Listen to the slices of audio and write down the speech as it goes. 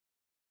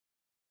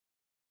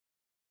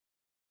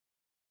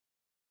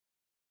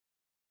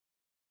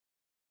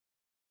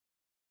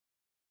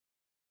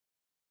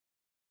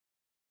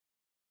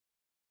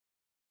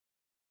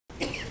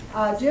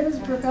Jim is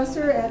a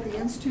professor at the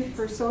Institute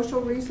for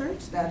Social Research.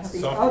 That's the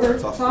Software. other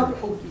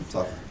software.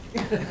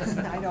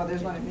 Software. I know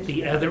there's one at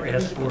Michigan. The other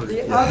S word.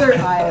 The other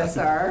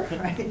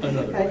ISR, right?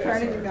 Another At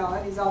Carnegie ISR.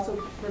 Mellon. He's also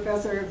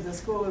professor of the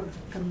School of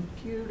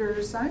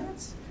Computer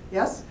Science.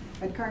 Yes,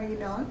 at Carnegie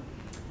Mellon.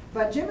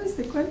 But Jim is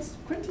the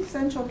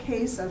quintessential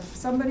case of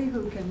somebody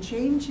who can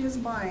change his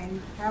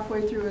mind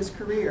halfway through his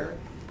career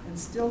and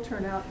still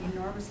turn out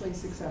enormously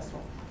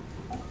successful.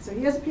 So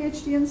he has a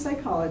PhD in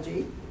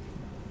psychology.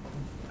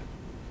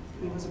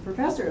 He was a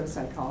professor of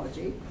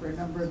psychology for a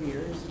number of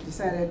years. He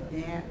decided,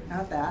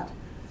 not that.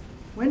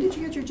 When did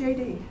you get your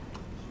JD?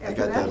 I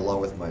got that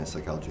along with my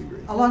psychology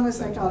degree. Along with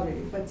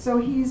psychology. But so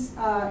he's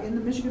in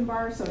the Michigan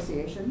Bar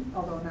Association,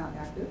 although not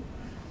active.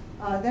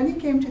 Then he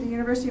came to the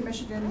University of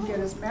Michigan to get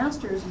his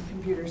master's in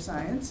computer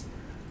science.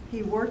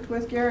 He worked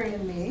with Gary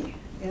and me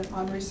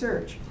on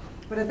research.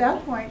 But at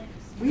that point,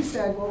 we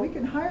said, well, we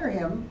can hire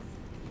him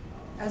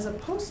as a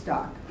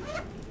postdoc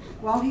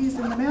while he's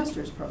in the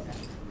master's program,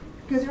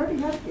 because he already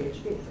had a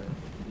PhD.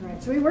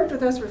 Right. So he worked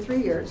with us for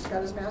 3 years,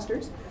 got his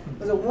master's. It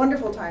was a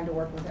wonderful time to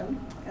work with him.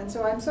 And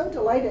so I'm so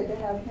delighted to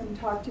have him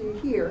talk to you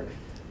here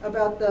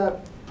about the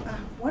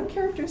one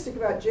characteristic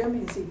about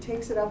Jim is he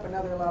takes it up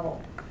another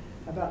level,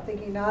 about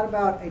thinking not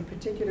about a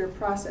particular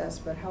process,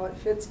 but how it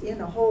fits in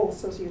a whole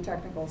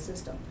socio-technical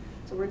system.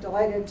 So we're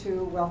delighted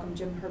to welcome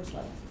Jim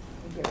Herbsleb.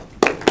 Thank you.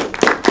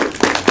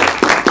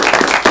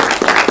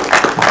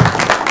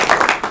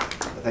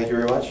 Thank you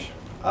very much.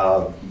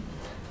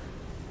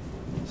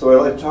 So what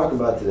I'd like to talk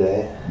about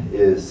today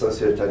is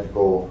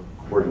socio-technical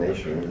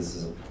coordination. This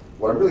is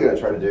what I'm really going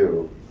to try to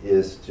do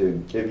is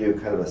to give you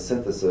kind of a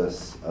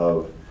synthesis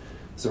of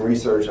some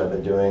research I've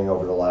been doing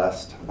over the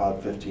last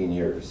about 15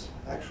 years,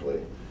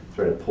 actually.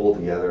 Try to pull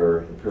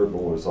together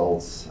empirical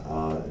results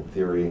in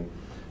theory,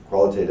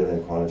 qualitative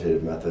and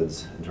quantitative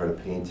methods, and try to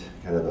paint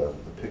kind of a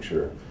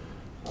picture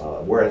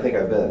where I think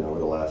I've been over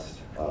the last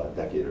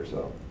decade or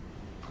so.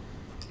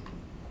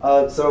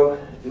 So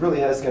it really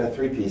has kind of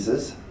three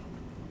pieces.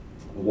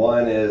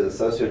 One is a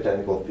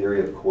socio-technical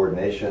theory of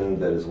coordination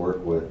that is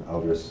work with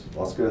Aldous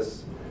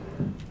Moskus,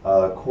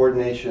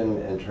 coordination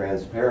and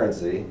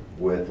transparency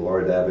with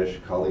Laura Davish,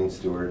 Colleen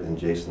Stewart, and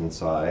Jason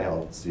Tsai,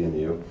 out at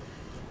CMU,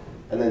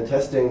 and then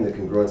testing the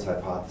congruence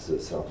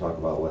hypothesis, and I'll talk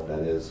about what that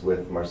is,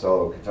 with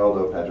Marcelo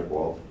Cataldo, Patrick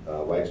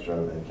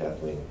Wagstrom, and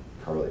Kathleen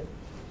Carley.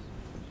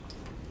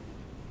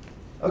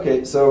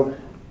 Okay, so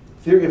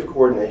theory of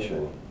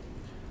coordination.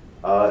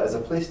 As a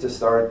place to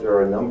start, there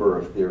are a number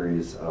of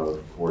theories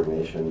of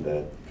coordination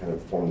that kind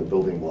of form the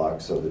building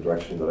blocks of the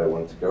direction that I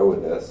want to go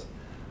with this.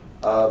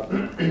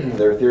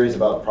 There are theories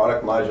about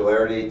product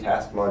modularity,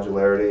 task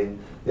modularity,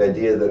 the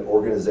idea that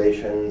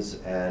organizations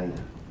and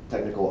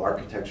technical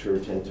architecture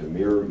tend to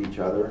mirror each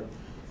other,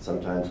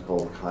 sometimes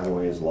called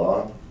Conway's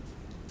Law.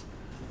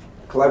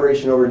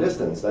 Collaboration over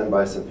distance, done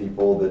by some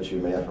people that you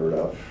may have heard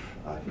of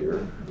here,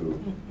 who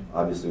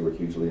obviously were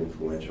hugely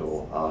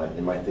influential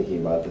in my thinking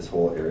about this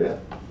whole area.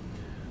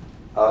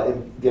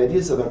 The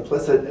ideas of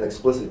implicit and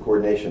explicit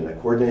coordination. That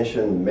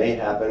coordination may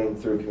happen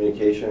through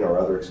communication or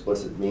other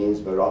explicit means,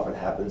 but it often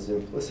happens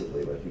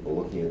implicitly by people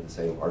looking at the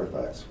same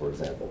artifacts, for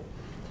example.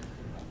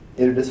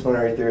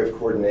 Interdisciplinary theory of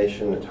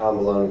coordination that Tom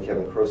Malone and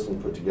Kevin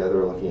Croston put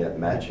together, looking at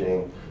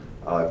matching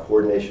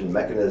coordination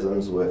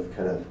mechanisms with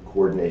kind of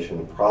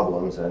coordination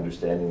problems and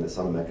understanding that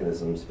some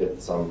mechanisms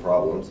fit some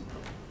problems.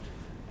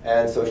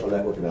 And social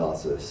network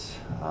analysis.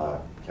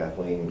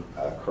 Kathleen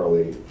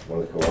Carley, one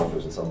of the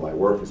co-authors in some of my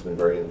work, has been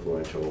very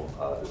influential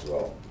as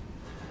well.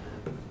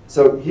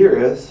 So here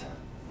is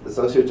the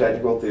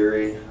socio-technical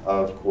theory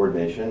of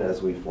coordination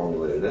as we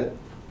formulated it.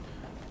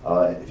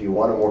 If you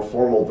want a more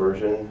formal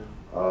version,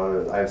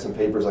 I have some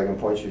papers I can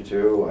point you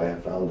to. I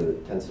have found that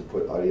it tends to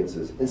put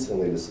audiences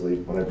instantly to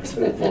sleep when I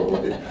present it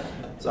formally.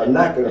 So I'm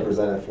not going to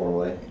present it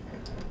formally.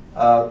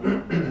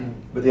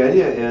 But the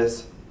idea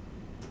is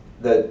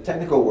that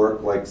technical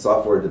work, like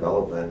software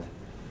development,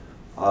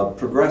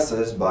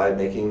 progresses by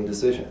making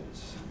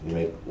decisions. You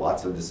make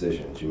lots of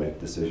decisions. You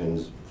make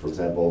decisions, for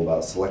example,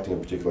 about selecting a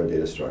particular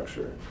data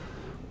structure,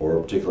 or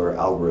a particular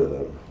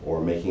algorithm, or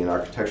making an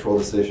architectural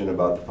decision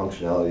about the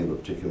functionality of a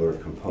particular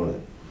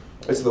component.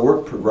 So the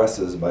work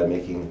progresses by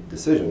making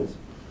decisions.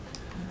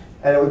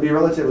 And it would be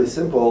relatively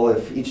simple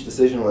if each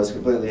decision was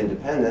completely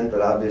independent,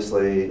 but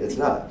obviously it's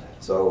not.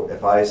 So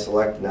if I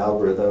select an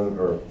algorithm,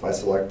 or if I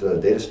select a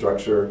data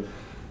structure,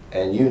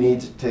 and you need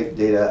to take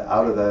data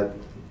out of that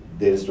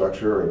data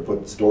structure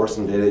or store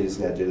some data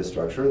using that data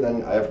structure,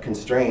 then I have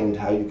constrained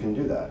how you can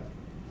do that,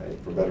 right,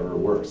 for better or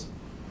worse.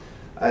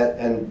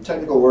 And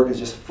technical work is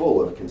just full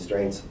of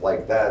constraints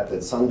like that,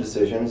 that some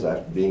decisions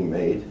after being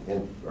made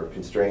are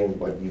constrained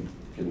what you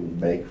can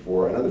make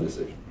for another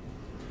decision.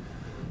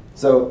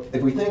 So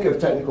if we think of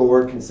technical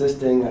work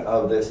consisting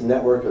of this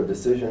network of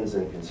decisions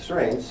and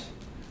constraints,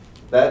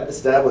 that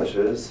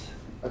establishes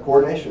a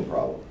coordination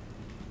problem.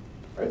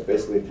 Right? It's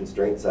basically a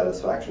constraint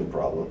satisfaction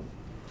problem.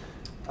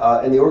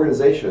 And the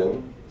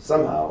organization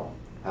somehow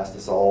has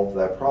to solve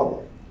that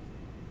problem.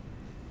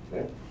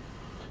 Okay?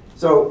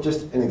 So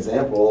just an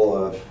example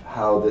of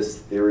how this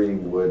theory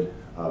would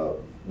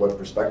what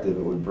perspective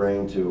it would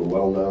bring to a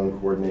well-known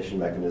coordination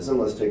mechanism,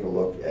 let's take a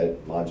look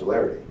at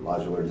modularity,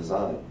 modular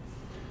design.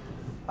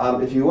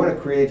 If you want to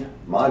create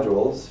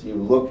modules, you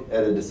look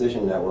at a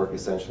decision network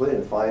essentially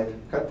and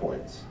find cut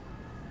points.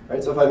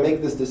 Right? So if I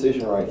make this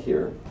decision right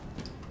here,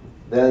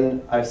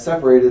 then I've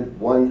separated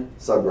one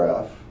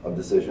subgraph of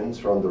decisions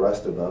from the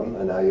rest of them,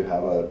 and now you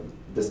have a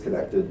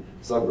disconnected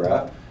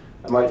subgraph.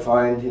 I might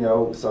find,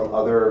 some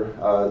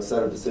other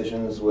set of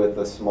decisions with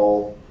a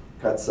small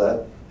cut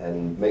set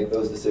and make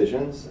those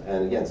decisions,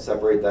 and again,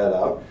 separate that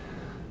out.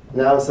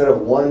 Now, instead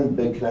of one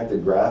big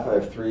connected graph, I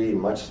have three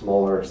much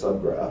smaller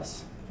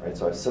subgraphs. Right?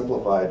 So I've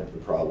simplified the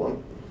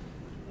problem.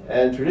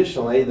 And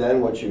traditionally, then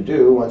what you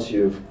do once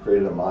you've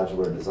created a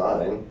modular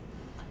design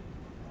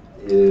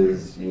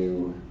is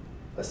you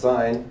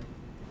assign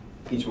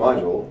each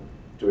module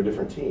to a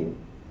different team.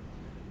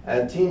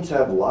 And teams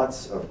have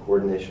lots of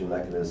coordination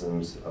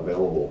mechanisms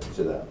available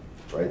to them.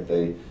 Right?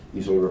 They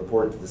usually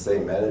report to the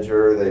same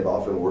manager. They've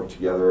often worked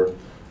together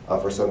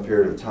for some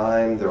period of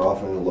time. They're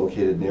often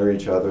located near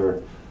each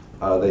other.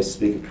 They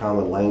speak a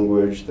common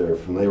language. They're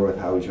familiar with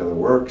how each other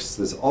works.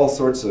 There's all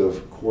sorts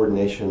of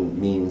coordination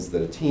means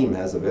that a team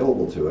has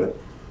available to it.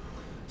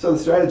 So the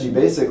strategy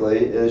basically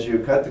is you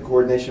cut the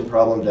coordination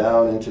problem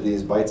down into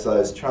these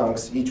bite-sized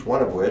chunks, each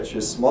one of which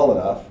is small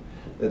enough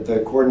that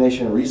the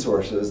coordination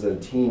resources that a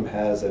team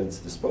has at its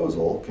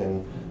disposal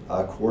can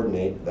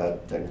coordinate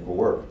that technical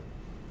work.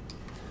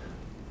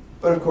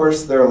 But of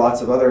course, there are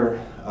lots of other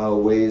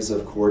ways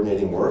of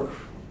coordinating work,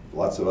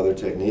 lots of other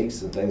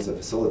techniques and things that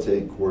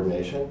facilitate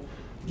coordination.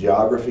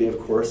 Geography, of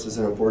course, is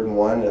an important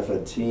one. If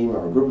a team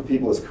or a group of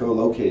people is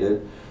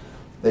co-located,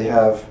 they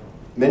have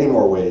many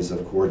more ways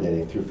of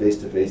coordinating through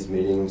face-to-face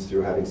meetings,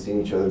 through having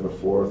seen each other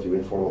before, through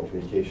informal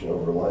communication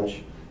over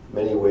lunch,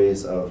 many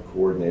ways of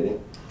coordinating.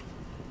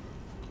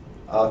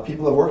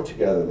 People have worked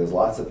together. There's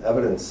lots of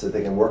evidence that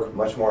they can work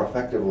much more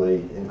effectively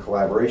in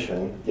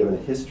collaboration, given a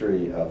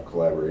history of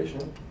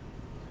collaboration.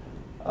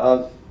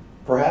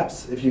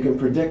 Perhaps if you can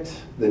predict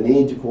the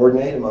need to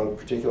coordinate among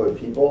particular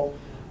people,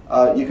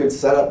 you could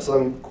set up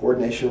some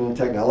coordination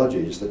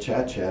technology, just a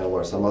chat channel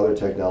or some other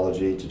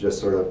technology to just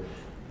sort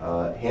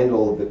of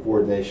handle the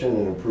coordination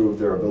and improve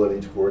their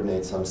ability to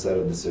coordinate some set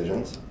of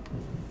decisions.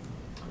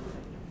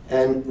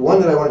 And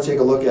one that I want to take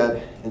a look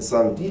at in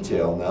some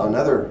detail now,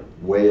 another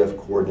way of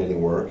coordinating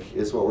work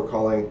is what we're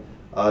calling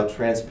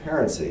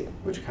transparency,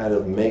 which kind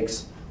of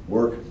makes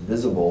work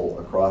visible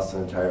across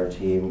an entire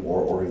team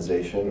or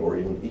organization or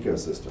even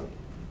ecosystem.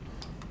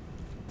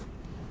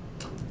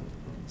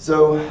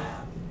 So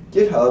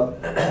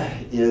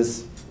GitHub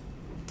is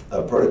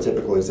a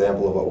prototypical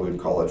example of what we would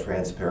call a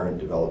transparent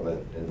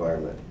development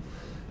environment.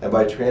 And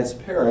by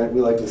transparent,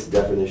 we like this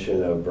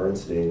definition of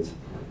Bernstein's: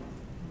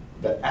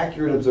 the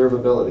accurate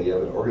observability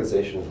of an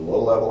organization's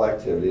low-level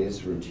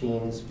activities,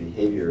 routines,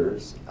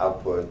 behaviors,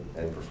 output,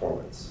 and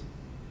performance.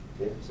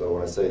 Okay? So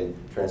when I say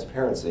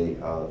transparency,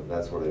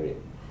 that's what I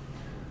mean.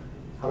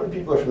 How many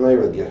people are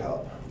familiar with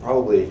GitHub?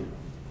 Probably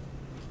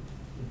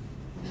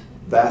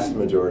vast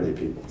majority of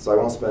people. So I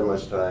won't spend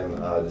much time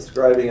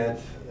describing it.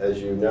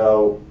 As you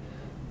know,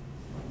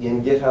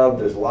 in GitHub,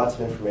 there's lots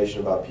of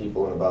information about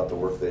people and about the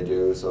work they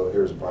do. So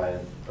here's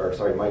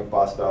Mike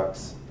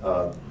Bostock's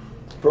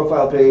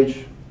profile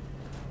page.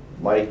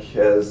 Mike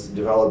has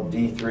developed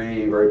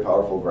D3, very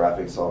powerful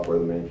graphic software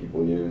that many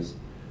people use.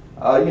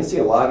 You can see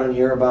a lot on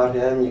here about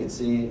him. You can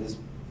see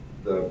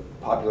the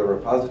popular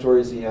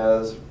repositories he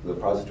has, the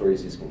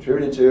repositories he's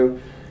contributed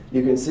to.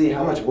 You can see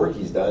how much work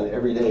he's done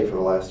every day for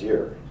the last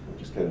year,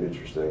 which is kind of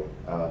interesting.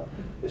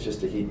 It's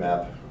just a heat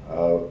map,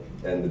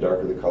 and the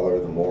darker the color,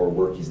 the more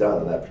work he's done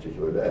on that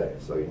particular day.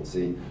 So you can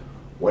see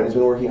when he's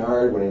been working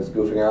hard, when he was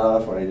goofing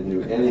off, when he didn't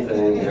do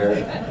anything here.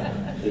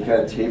 He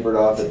kind of tapered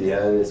off at the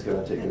end. He's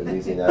going to take it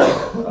easy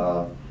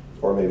now.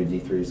 Or maybe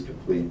D3 is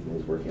complete and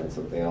he's working on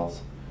something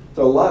else.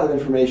 So a lot of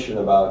information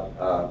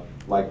about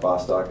Mike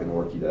Bostock and the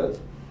work he does.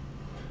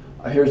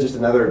 Here's just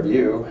another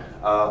view.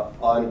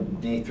 On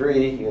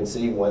D3, you can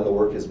see when the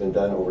work has been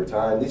done over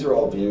time. These are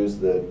all views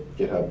that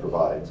GitHub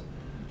provides.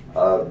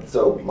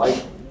 So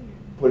Mike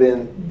put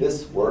in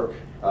this work.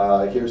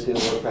 Here's his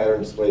work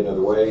pattern displayed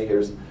another way.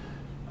 Here's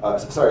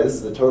sorry, this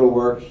is the total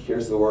work.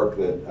 Here's the work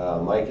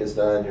that Mike has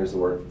done. Here's the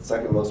work the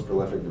second most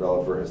prolific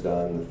developer has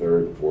done, the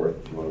third and fourth,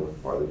 if you want to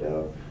look farther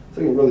down.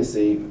 So you can really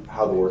see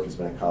how the work has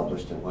been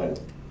accomplished and when.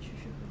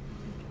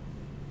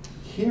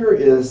 Here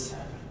is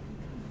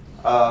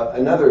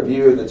another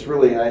view that's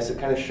really nice. It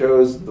kind of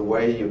shows the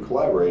way you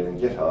collaborate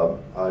in GitHub.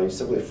 You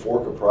simply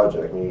fork a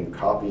project, meaning you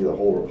copy the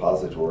whole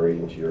repository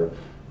into your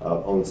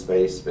own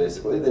space,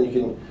 basically. Then you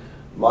can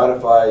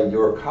modify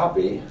your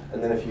copy,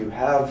 and then if you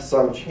have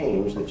some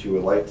change that you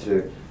would like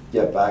to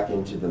get back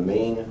into the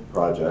main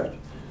project,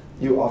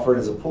 you offer it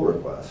as a pull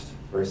request.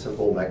 Very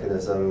simple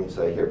mechanism. You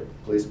say, here,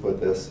 please put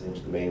this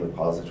into the main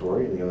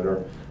repository, and the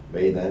owner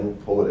may then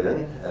pull it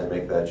in and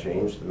make that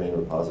change to the main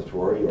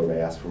repository, or may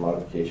ask for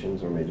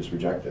modifications, or may just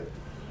reject it.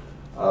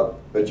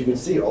 But you can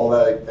see all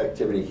that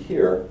activity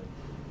here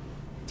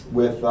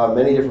with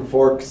many different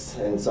forks,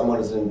 and someone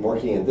has been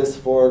working in this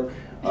fork.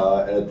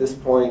 and at this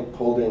point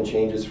pulled in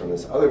changes from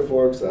this other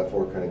fork, so that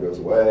fork kind of goes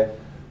away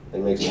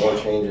and makes more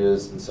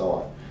changes and so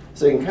on.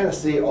 So you can kind of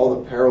see all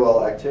the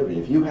parallel activity.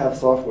 If you have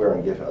software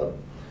on GitHub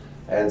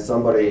and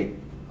somebody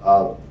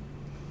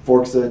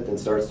forks it and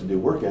starts to do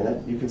work in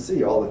it, you can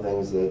see all the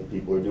things that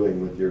people are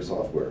doing with your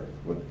software,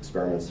 what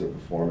experiments they're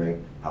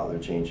performing, how they're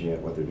changing it,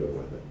 what they're doing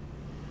with it.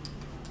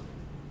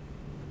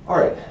 All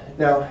right,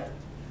 now,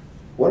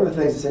 one of the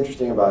things that's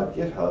interesting about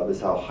GitHub is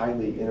how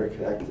highly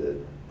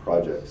interconnected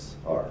projects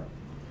are.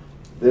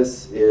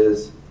 This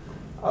is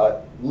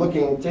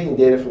taking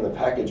data from the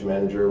package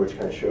manager, which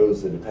kind of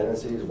shows the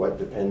dependencies, what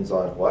depends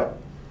on what.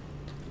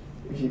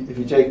 If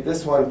you take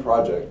this one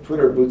project,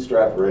 Twitter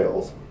Bootstrap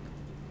Rails,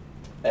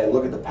 and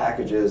look at the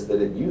packages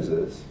that it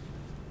uses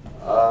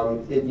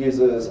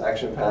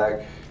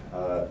ActionPack,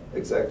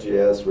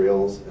 exec.js,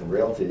 Rails, and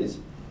Railties.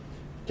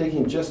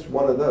 Taking just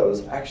one of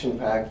those,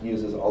 ActionPack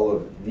uses all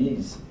of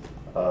these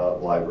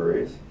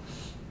libraries,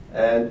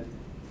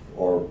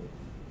 or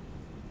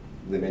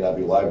they may not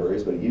be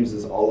libraries, but it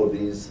uses all of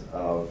these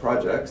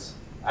projects.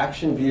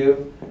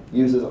 ActionView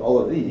uses all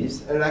of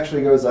these, and it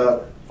actually goes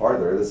out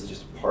farther. This is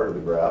just part of the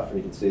graph, and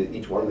you can see that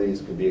each one of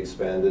these could be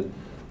expanded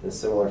in a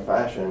similar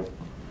fashion.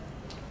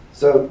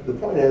 So the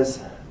point is,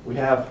 we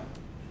have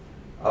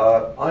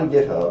on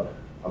GitHub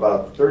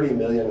about 30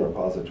 million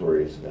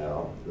repositories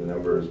now. The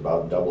number is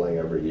about doubling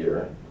every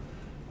year.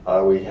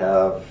 We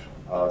have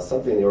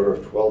something in the order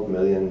of 12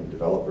 million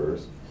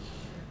developers.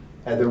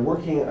 And they're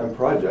working on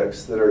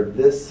projects that are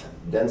this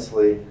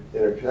densely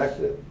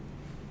interconnected.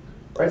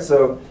 Right?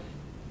 So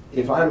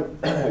if I'm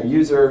a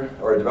user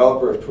or a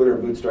developer of Twitter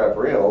Bootstrap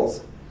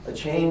Rails, a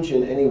change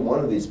in any one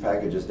of these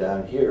packages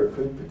down here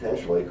could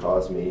potentially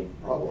cause me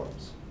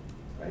problems.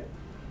 Right?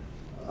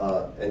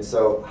 And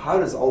so how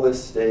does all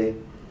this stay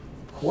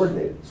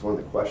coordinated? It's one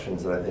of the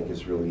questions that I think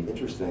is really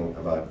interesting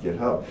about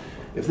GitHub.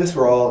 If this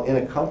were all in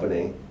a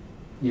company,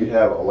 you'd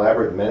have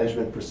elaborate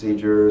management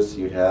procedures,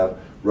 you'd have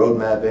road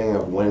mapping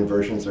of when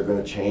versions are going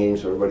to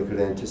change so everybody could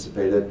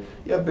anticipate it.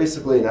 You have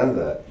basically none of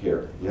that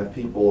here. You have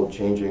people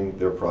changing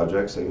their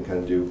projects and kind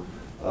of do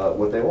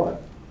what they want.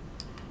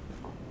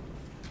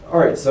 All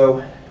right,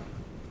 so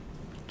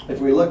if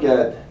we look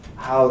at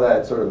how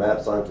that sort of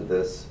maps onto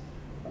this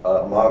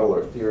model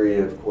or theory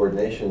of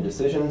coordination,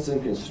 decisions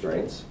and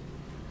constraints,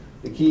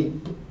 the key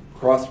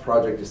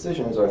cross-project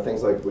decisions are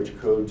things like which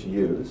code to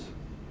use,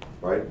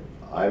 right?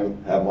 I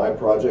have my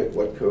project,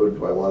 what code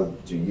do I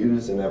want to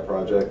use in that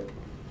project?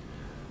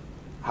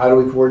 How do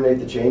we coordinate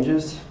the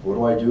changes? What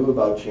do I do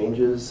about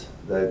changes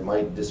that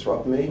might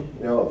disrupt me,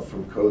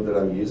 from code that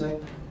I'm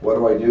using? What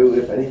do I do,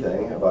 if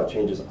anything, about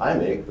changes I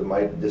make that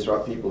might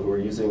disrupt people who are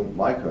using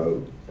my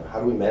code? How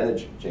do we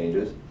manage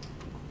changes?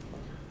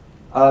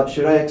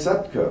 Should I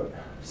accept code?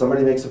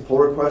 Somebody makes a pull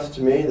request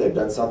to me, they've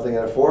done something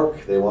in a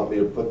fork, they want me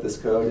to put this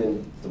code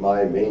into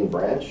my main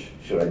branch.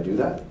 Should I do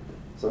that?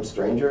 Some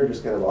stranger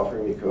just kind of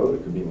offering me code.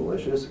 It could be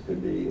malicious, it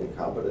could be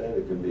incompetent,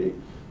 it could be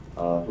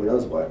who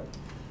knows what.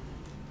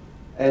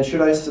 And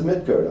should I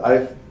submit code?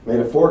 I've made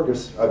a fork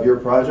of your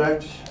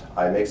project,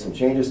 I make some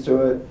changes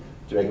to it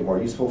to make it more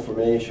useful for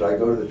me. Should I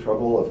go to the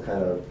trouble of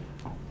kind of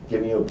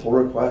giving you a pull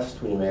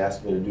request when you may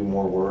ask me to do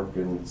more work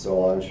and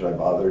so on? Should I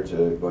bother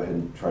to go ahead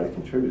and try to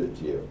contribute it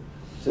to you?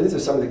 So these are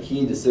some of the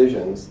key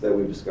decisions that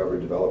we've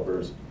discovered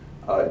developers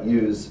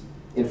use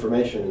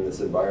information in this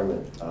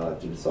environment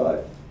to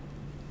decide.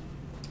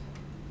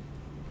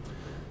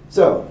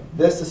 So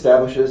this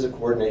establishes a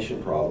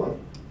coordination problem.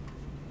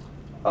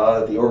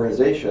 The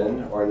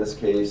organization, or in this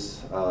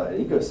case,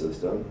 an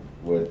ecosystem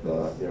with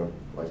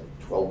like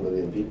 12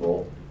 million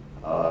people,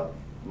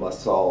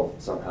 must solve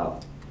somehow.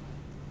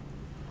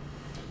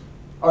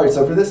 All right,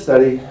 so for this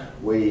study,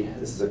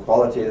 this is a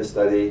qualitative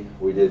study.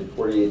 We did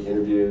 48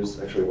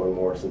 interviews, actually one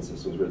more since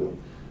this was written.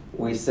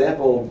 We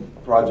sampled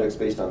projects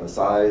based on the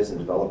size and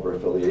developer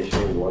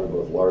affiliation. We wanted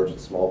both large and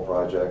small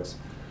projects.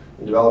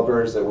 And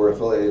developers that were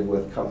affiliated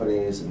with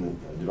companies and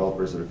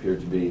developers that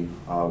appeared to be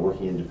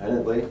working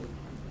independently.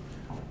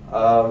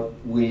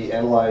 We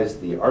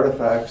analyzed the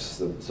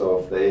artifacts. So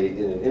if they,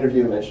 in an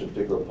interview, mentioned a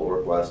particular pull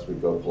request,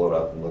 we'd go pull it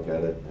up and look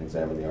at it and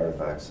examine the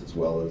artifacts as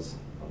well as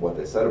what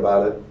they said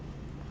about it.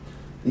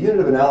 The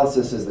unit of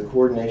analysis is the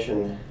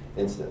coordination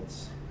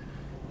instance.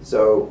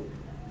 So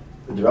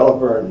the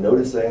developer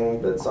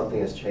noticing that something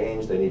has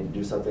changed, they need to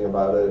do something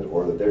about it,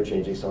 or that they're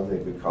changing something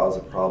that could cause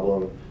a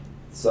problem.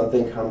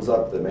 Something comes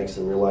up that makes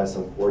them realize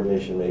some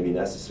coordination may be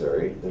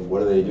necessary, then what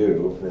do they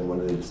do? And then when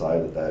do they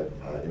decide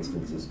that that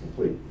instance is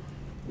complete?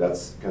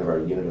 That's kind of our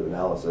unit of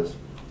analysis.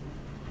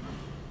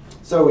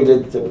 So we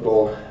did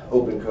typical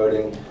open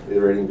coding,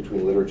 iterating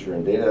between literature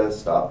and data,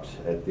 stopped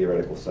at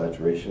theoretical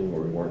saturation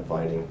where we weren't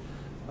finding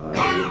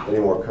any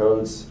more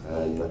codes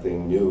and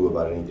nothing new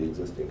about any of the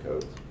existing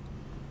codes.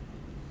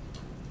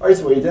 All right,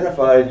 so we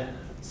identified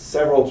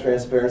several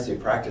transparency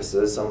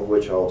practices, some of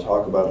which I'll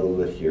talk about a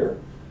little bit here.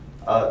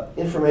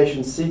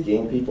 Information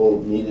seeking,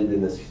 people needed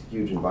in this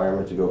huge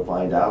environment to go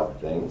find out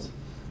things.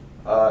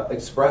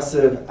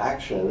 Expressive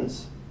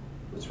actions.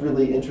 It's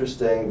really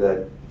interesting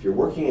that if you're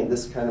working in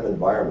this kind of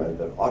environment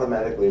that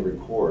automatically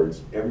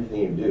records everything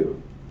you do,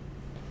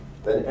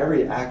 then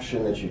every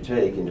action that you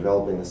take in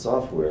developing the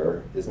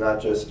software is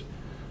not just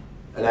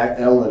an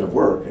element of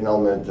work, an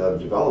element of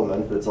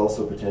development, but it's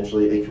also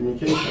potentially a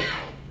communication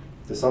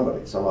to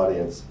somebody, some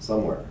audience,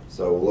 somewhere.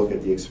 So we'll look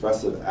at the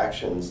expressive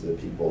actions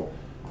that people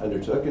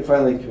undertook, and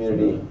finally,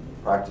 community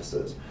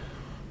practices.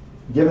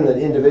 Given that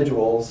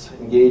individuals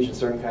engage in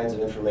certain kinds of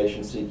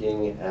information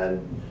seeking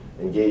and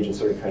engage in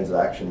certain kinds of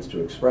actions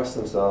to express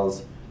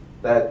themselves,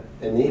 that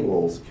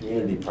enables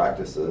community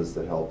practices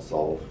that help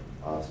solve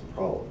some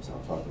problems. I'll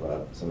talk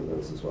about some of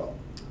those as well.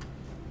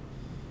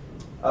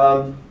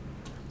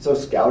 So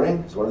scouting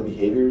is one of the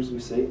behaviors we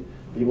see.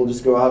 People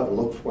just go out and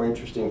look for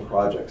interesting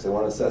projects. They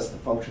want to assess the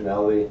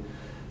functionality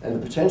and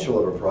the potential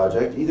of a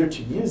project, either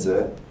to use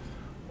it,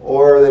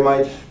 or they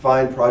might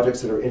find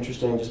projects that are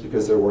interesting just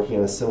because they're working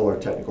on a similar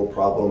technical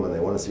problem and they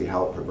want to see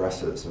how it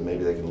progresses, and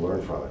maybe they can learn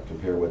from it,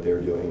 compare what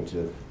they're doing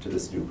to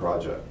this new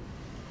project.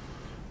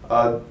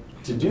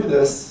 To do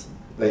this,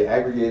 they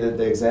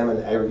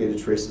examined aggregated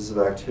traces of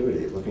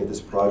activity, looking at this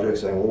project,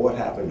 saying, well, what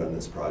happened on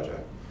this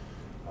project?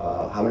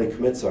 How many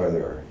commits are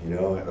there? You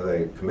know, are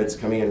there commits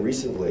coming in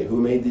recently? Who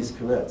made these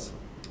commits?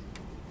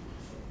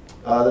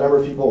 The number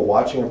of people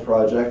watching a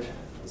project,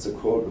 it's a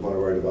quote of one of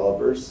our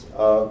developers,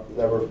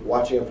 number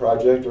watching a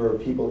project or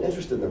people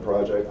interested in the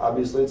project,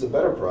 obviously it's a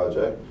better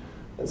project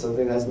than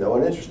something that has no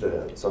one interested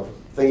in it. So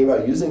thinking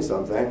about using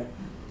something,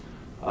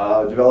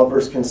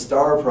 developers can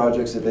star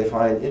projects that they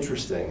find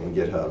interesting in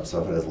GitHub.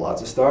 So if it has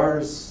lots of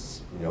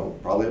stars, you know,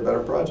 probably a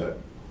better project.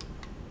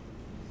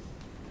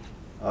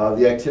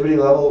 The activity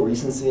level,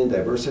 recency and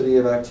diversity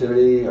of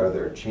activity. Are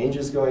there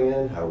changes going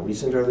in? How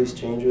recent are these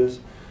changes?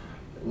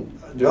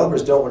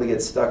 Developers don't want to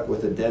get stuck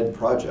with a dead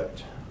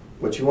project.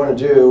 What you want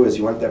to do is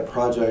you want that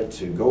project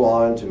to go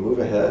on, to move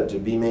ahead, to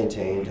be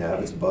maintained, to have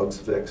its bugs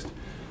fixed,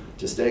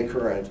 to stay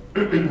current,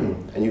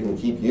 and you can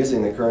keep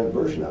using the current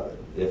version of it.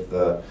 If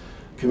the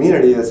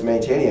community that's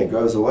maintaining it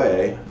goes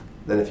away,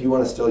 then if you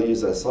want to still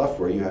use that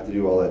software, you have to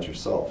do all that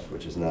yourself,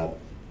 which is not,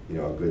 you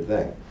know, a good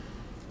thing.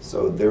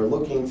 So they're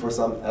looking for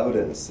some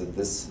evidence that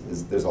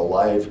there's a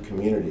live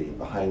community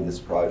behind this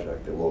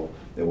project that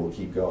will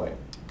keep going.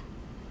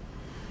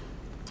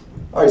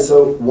 All right,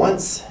 so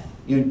once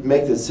you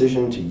make the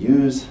decision to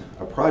use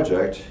a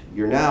project,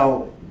 you're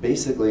now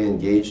basically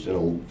engaged in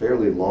a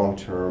fairly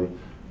long-term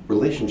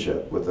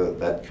relationship with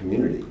that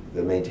community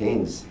that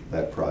maintains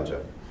that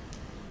project.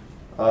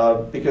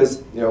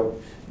 Because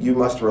you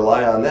must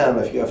rely on them.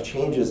 If you have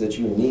changes that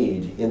you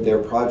need in their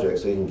project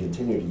so you can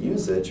continue to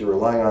use it, you're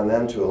relying on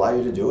them to allow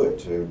you to do it,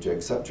 to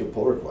accept your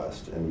pull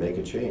request and make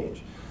a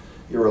change.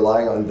 You're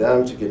relying on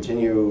them to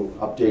continue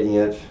updating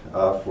it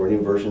for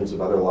new versions of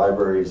other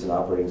libraries and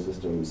operating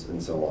systems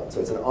and so on. So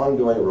it's an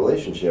ongoing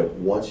relationship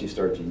once you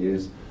start to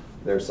use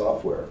their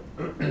software.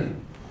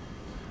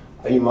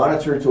 You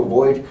monitor to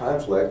avoid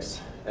conflicts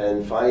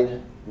and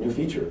find new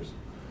features.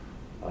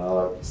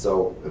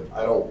 So if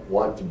I don't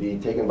want to be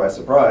taken by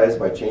surprise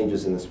by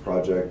changes in this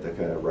project that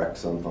kind of wreck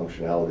some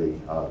functionality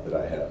that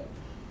I have.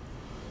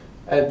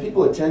 And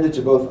people attended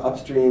to both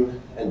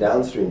upstream and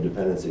downstream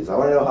dependencies. I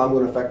want to know how I'm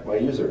going to affect my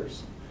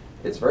users.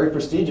 It's very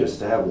prestigious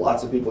to have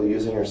lots of people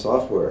using your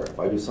software. If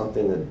I do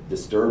something that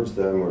disturbs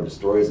them or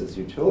destroys its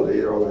utility,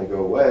 they're all going to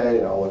go away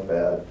and I'll look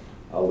bad.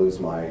 I'll lose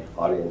my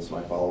audience,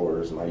 my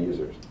followers, and my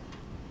users.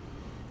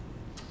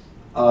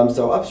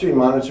 So upstream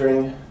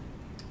monitoring,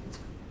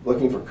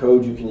 looking for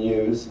code you can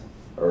use,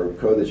 or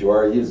code that you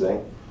are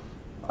using.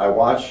 I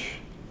watch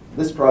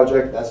this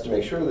project, that's to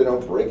make sure they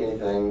don't break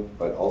anything,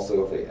 but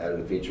also if they added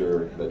a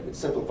feature that could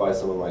simplify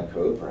some of my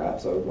code,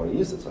 perhaps I would want to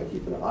use it, so I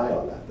keep an eye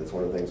on that. That's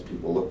one of the things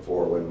people look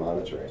for when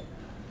monitoring.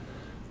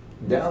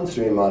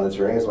 Downstream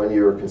monitoring is when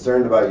you're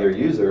concerned about your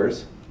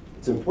users.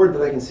 It's important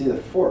that I can see the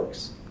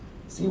forks,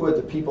 see what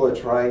the people are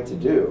trying to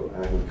do,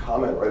 and I can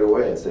comment right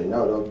away and say,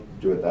 no,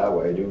 don't do it that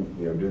way, do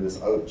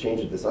this other, change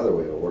it this other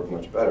way, it'll work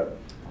much better.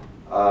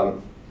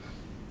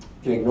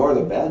 You can ignore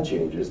the bad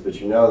changes,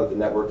 but you know that the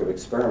network of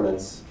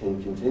experiments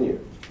can continue.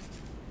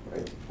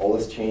 Right? All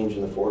this change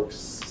in the forks,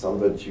 some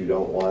of it you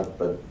don't want,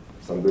 but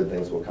some good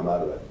things will come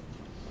out of it.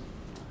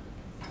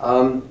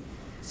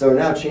 So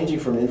now changing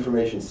from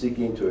information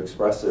seeking to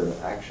expressive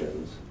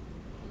actions.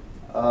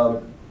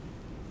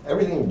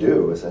 Everything you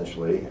do,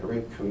 essentially,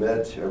 every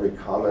commit, every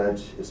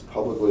comment is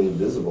publicly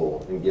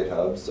visible in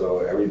GitHub, so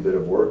every bit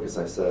of work, as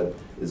I said,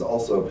 is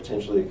also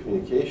potentially a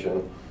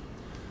communication.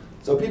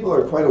 So people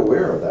are quite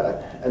aware of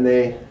that, and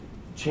they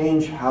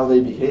change how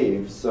they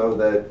behave so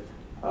that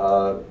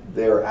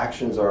their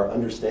actions are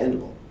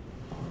understandable.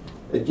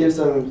 It gives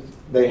them,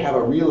 they have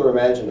a real or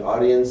imagined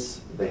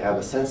audience, they have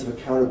a sense of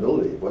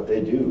accountability of what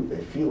they do.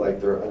 They feel like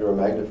they're under a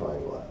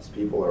magnifying glass.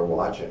 People are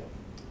watching.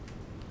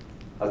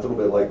 That's a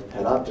little bit like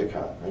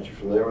Panopticon. Aren't you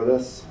familiar with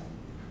this?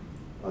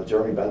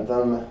 Jeremy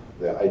Bentham,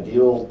 the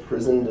ideal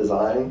prison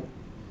design.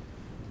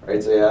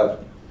 Right, so you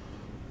have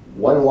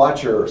one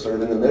watcher sort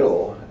of in the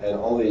middle, and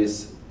all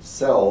these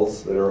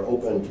cells that are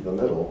open to the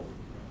middle.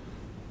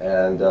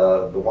 And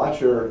the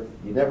watcher,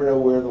 you never know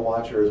where the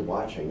watcher is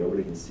watching.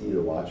 Nobody can see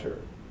the watcher.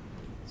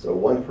 So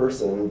one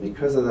person,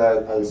 because of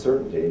that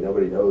uncertainty,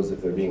 nobody knows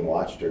if they're being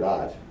watched or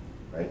not,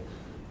 right?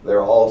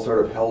 They're all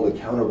sort of held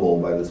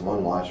accountable by this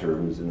one watcher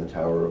who's in the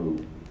tower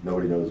who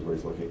nobody knows where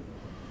he's looking.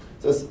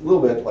 So it's a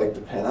little bit like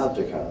the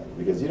panopticon,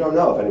 because you don't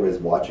know if anybody's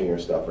watching your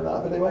stuff or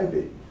not, but they might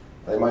be.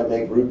 They might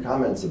make rude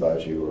comments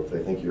about you, or if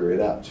they think you're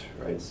inept,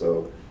 right?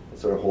 So it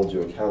sort of holds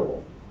you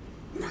accountable.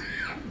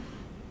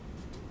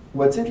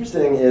 What's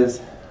interesting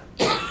is,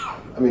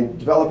 I mean,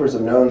 developers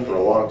have known for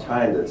a long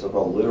time that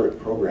so-called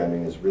literate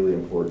programming is really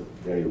important.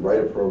 You know, you write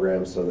a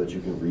program so that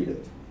you can read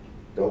it.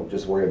 Don't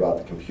just worry about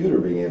the computer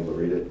being able to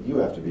read it. You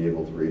have to be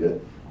able to read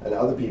it, and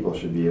other people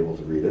should be able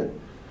to read it.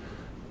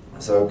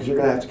 So, because you're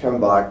going to have to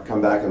come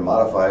back and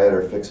modify it,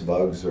 or fix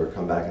bugs, or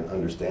come back and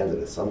understand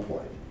it at some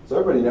point. So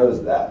everybody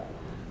knows that.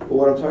 But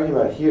what I'm talking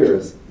about here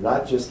is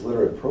not just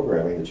literate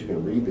programming, that you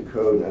can read the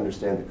code and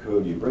understand the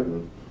code you've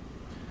written.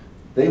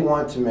 They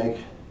want to make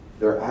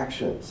their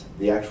actions,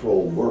 the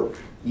actual work,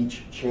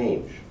 each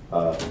change,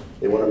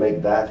 they want to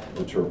make that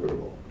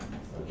interpretable.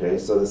 Okay,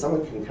 so that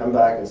someone can come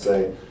back and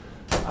say,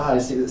 I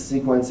see the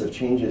sequence of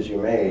changes you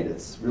made.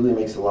 It really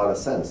makes a lot of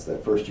sense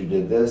that first you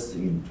did this,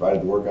 you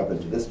divided the work up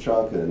into this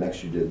chunk, and the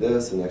next you did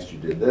this, and next you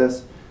did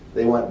this.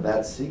 They want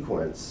that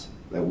sequence,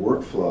 that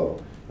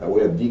workflow, that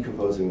way of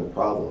decomposing the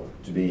problem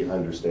to be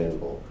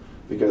understandable,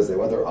 because they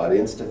want their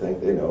audience to think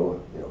they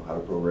know, how to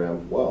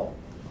program well.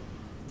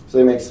 So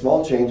they make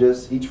small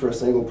changes, each for a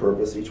single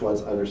purpose, each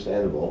one's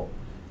understandable,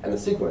 and the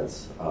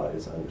sequence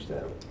is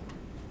understandable.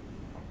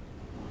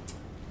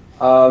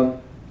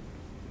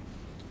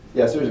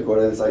 Yeah, so here's a quote.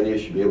 This idea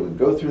should be able to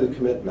go through the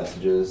commit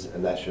messages,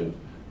 and that should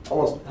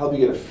almost help you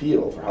get a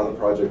feel for how the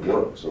project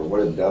works or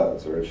what it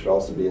does, or it should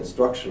also be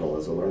instructional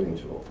as a learning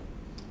tool.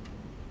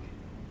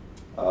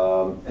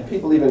 And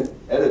people even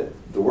edit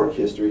the work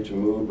history to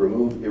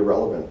remove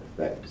irrelevant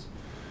things.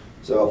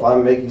 So if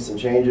I'm making some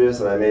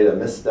changes and I made a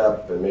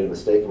misstep and made a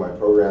mistake in my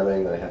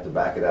programming, then I have to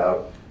back it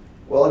out,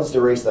 well, I'll just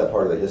erase that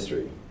part of the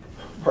history,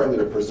 partly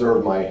to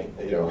preserve my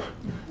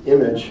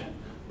image,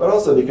 but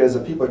also because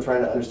if people are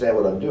trying to understand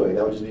what I'm doing,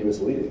 that would just be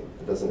misleading.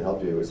 It doesn't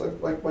help you. It's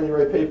like when you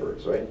write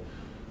papers, right?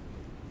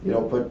 You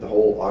don't put the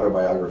whole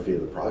autobiography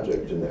of the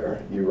project in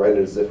there. You write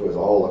it as if it was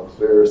all a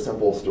clear,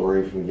 simple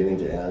story from beginning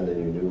to end, and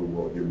you knew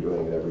what you were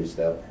doing at every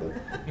step.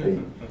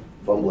 Any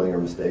fumbling or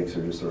mistakes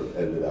are just sort of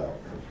edited out.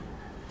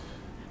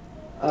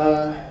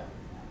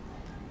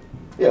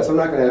 Yeah, so I'm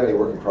not going to have any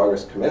work in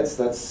progress commits.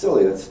 That's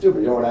silly. That's stupid.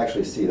 You don't want to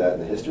actually see that in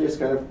the history. It's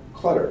kind of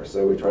clutter.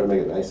 So we try to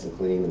make it nice and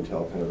clean and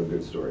tell kind of a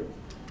good story.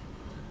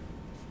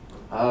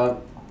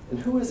 And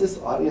who is this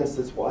audience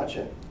that's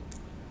watching?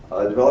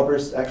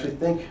 Developers actually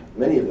think,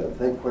 many of them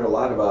think quite a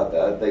lot about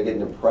that. They get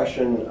an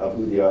impression of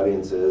who the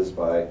audience is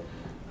by,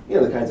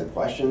 the kinds of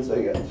questions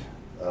they get,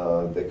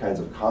 the kinds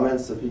of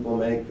comments that people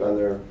make on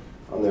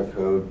their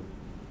code,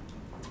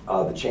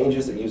 the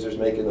changes that users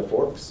make in the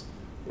forks,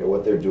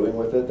 what they're doing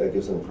with it. That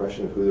gives an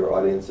impression of who their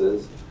audience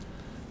is.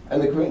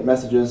 And the commit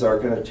messages are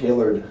kind of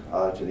tailored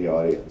to the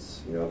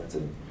audience. If it's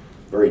a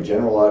very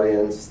general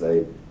audience,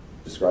 they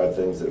describe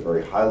things at a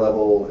very high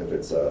level. If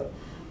it's a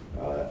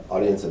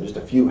audience of just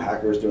a few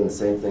hackers doing the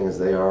same thing as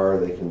they are,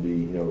 they can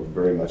be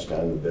very much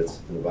down to the bits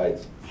and the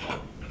bytes.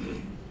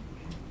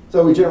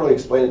 So we generally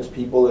explain it to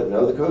people that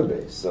know the code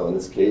base. So in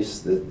this case,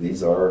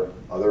 these are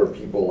other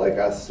people like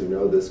us who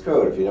know this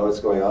code. If you know what's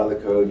going on in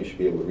the code, you should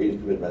be able to read a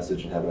commit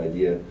message and have an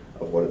idea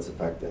of what it's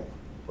affecting,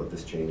 what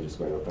this change is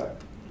going to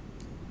affect.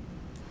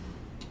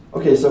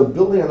 Okay, so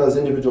building on those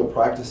individual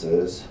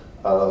practices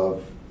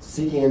of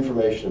seeking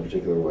information in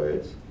particular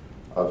ways,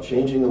 of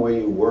changing the way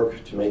you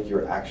work to make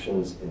your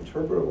actions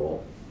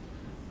interpretable,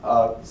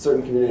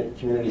 certain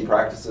community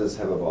practices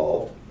have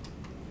evolved.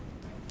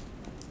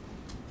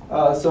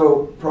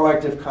 So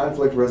proactive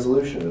conflict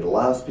resolution, it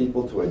allows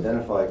people to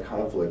identify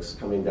conflicts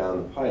coming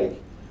down the pike.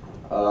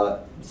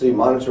 So you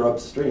monitor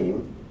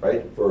upstream,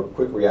 right, for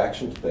quick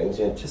reaction to things.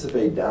 You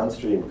anticipate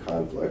downstream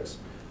conflicts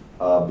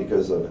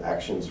because of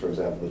actions, for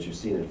example, that you've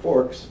seen in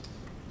forks.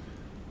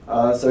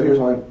 So here's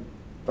one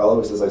fellow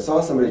who says, I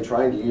saw somebody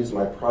trying to use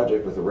my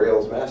project with the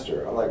Rails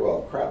master. I'm like,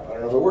 well, crap, I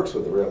don't know if it works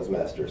with the Rails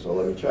master, so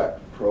let me check.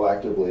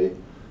 Proactively,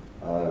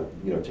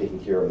 taking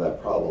care of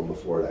that problem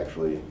before it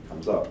actually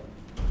comes up.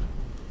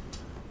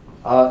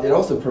 It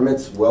also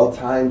permits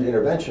well-timed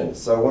intervention.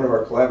 So one of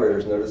our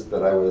collaborators noticed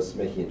that I was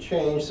making a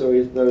change, so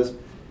he noticed,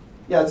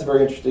 yeah, it's a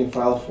very interesting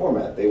file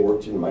format. They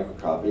worked in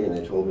microcopy, and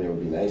they told me it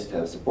would be nice to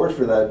have support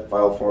for that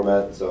file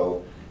format.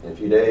 So in a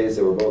few days,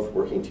 they were both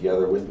working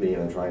together with me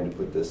on trying to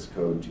put this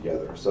code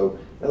together. So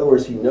in other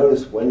words, he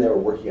noticed when they were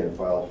working on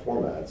file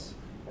formats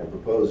and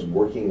proposed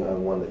working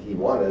on one that he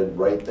wanted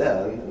right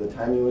then, and the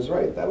timing was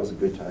right. That was a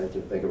good time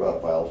to think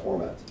about file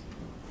formats.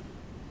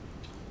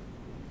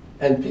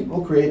 And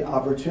people create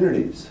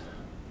opportunities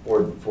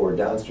for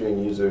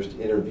downstream users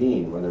to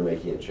intervene when they're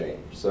making a change.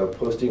 So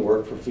posting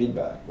work for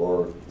feedback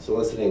or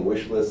soliciting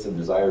wish lists of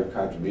desired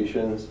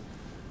contributions.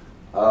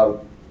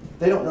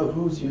 They don't know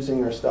who's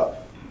using their stuff.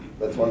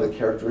 That's one of the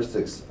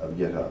characteristics of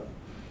GitHub.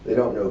 They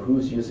don't know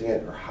who's using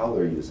it or how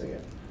they're using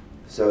it.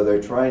 So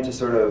they're trying to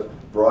sort of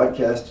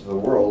broadcast to the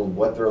world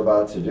what they're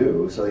about to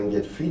do so they can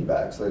get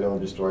feedback so they don't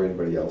destroy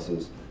anybody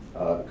else's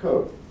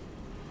code.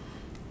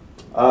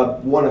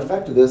 One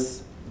effect of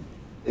this,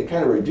 it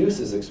kind of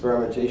reduces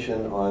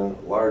experimentation on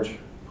large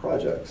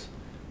projects,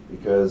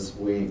 because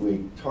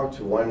we talked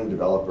to one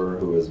developer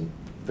who is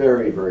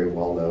very, very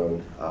well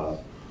known,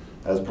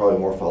 has probably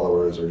more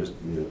followers or just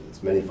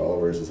as many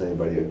followers as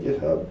anybody on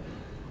GitHub.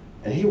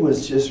 And he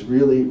was just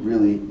really,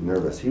 really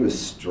nervous. He was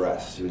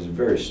stressed. He was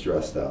very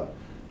stressed out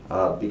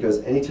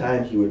because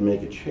anytime he would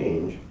make a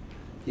change,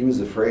 he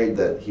was afraid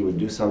that he would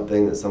do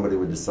something that somebody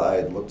would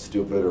decide looked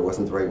stupid or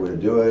wasn't the right way to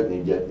do it, and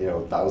he'd get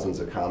thousands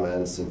of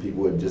comments, and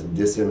people would just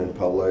diss him in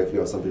public.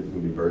 Some people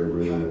can be very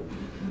rude in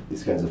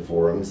these kinds of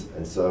forums,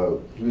 and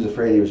so he was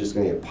afraid he was just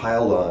going to get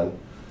piled on.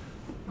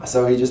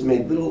 So he just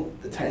made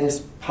the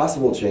tiniest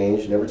possible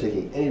change, never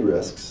taking any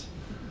risks.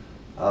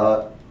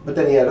 But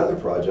then he had other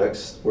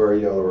projects where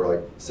there were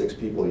like 6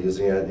 people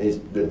using it, and he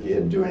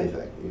didn't do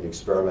anything. You can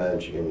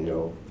experiment, you can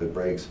if it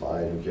breaks,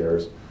 fine, who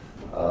cares?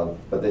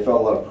 But they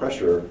felt a lot of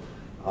pressure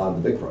on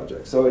the big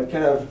project. So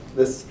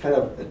this kind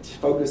of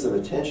focus of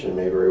attention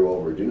may very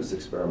well reduce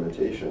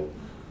experimentation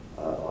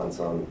on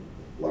some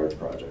large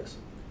projects.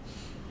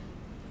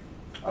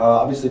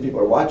 Obviously, people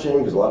are watching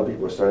because a lot of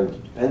people are starting to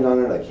depend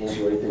on it. I can't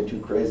do anything too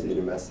crazy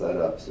to mess that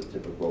up. So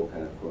typical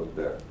kind of quote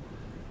there.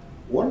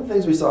 One of the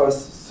things we saw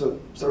was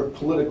sort of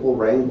political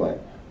wrangling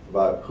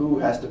about who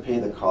has to pay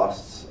the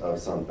costs of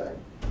something.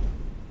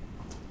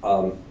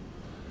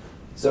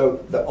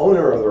 So the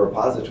owner of the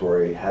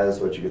repository has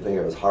what you could think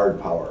of as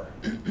hard power.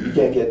 You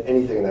can't get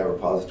anything in that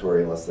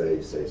repository unless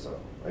they say so,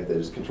 right? They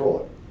just control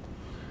it.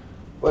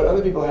 But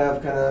other people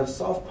have kind of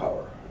soft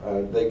power.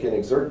 They can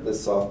exert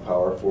this soft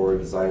power for a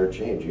desired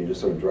change. You just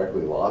sort of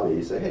directly lobby.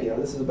 You say, hey,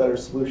 this is a better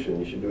solution.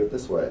 You should do it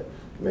this way.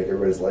 Make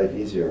everybody's life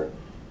easier.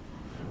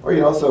 Or you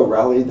can also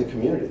rally the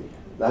community.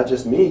 Not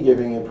just me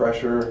giving you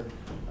pressure.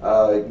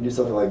 You can do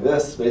something like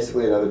this.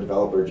 Basically, another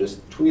developer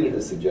just tweeted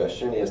a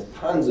suggestion. He has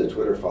tons of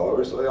Twitter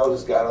followers, so they all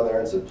just got on there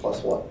and said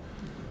 +1.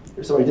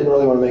 Here's somebody who didn't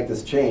really want to make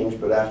this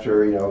change, but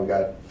after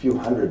got a few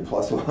hundred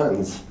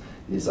 +1s,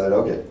 you decide,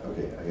 okay,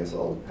 I guess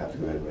I'll have to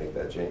go ahead and make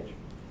that change.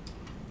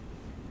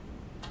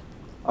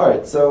 All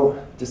right, so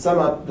to sum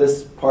up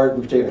this part,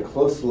 we've taken a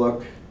close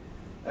look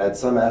at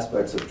some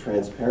aspects of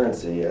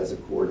transparency as a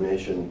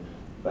coordination,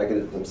 back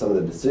at some of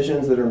the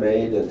decisions that are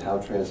made and how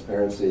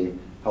transparency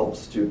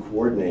helps to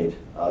coordinate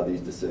these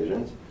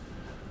decisions.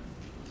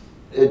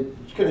 It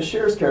kind of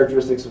shares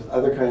characteristics with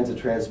other kinds of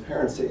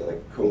transparency,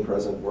 like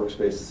co-present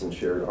workspaces and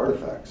shared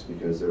artifacts,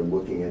 because they're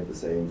looking at the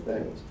same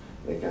things.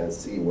 They kind of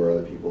see where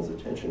other people's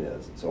attention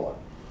is, and so on.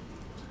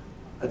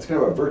 It's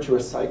kind of a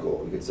virtuous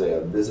cycle. You could say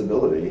a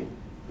visibility.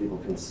 People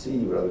can see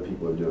what other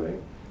people are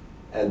doing,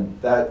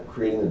 and that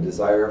creating a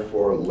desire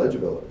for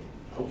legibility.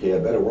 Okay, I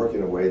better work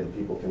in a way that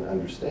people can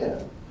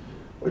understand,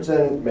 which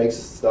then makes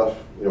stuff,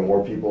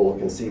 more people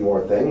can see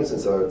more things,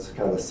 and so it's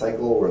kind of a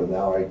cycle where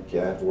now I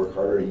have to work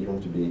harder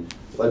even to be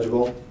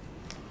legible.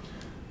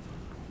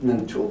 And then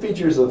the tool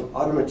features of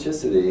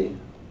automaticity,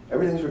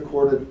 everything's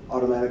recorded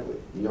automatically.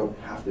 You don't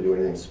have to do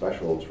anything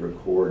special to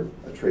record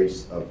a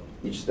trace of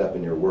each step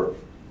in your work.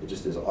 It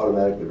just is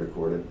automatically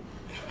recorded.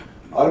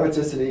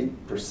 Automaticity,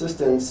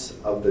 persistence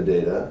of the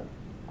data,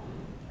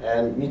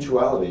 and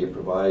mutuality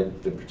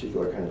provide the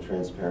particular kind of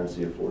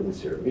transparency affordance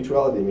here.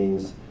 Mutuality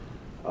means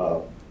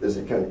there's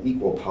a kind of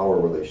equal power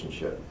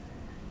relationship.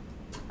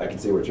 I can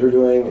see what you're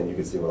doing, and you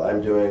can see what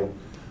I'm doing.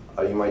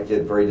 You might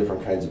get very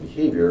different kinds of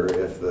behavior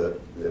if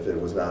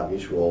it was not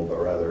mutual, but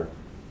rather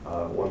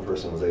one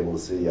person was able to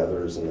see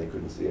others and they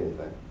couldn't see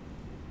anything.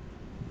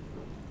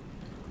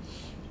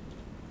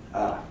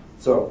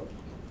 So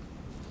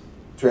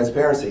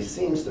transparency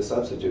seems to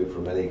substitute for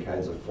many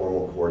kinds of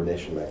formal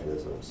coordination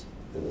mechanisms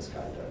in this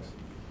context.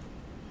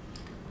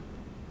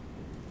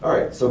 All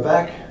right, so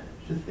back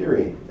to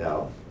theory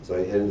now. So I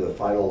head into the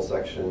final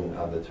section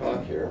of the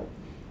talk here.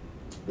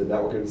 The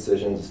network of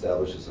decisions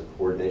establishes a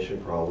coordination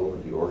problem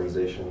that the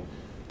organization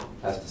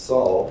has to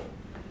solve.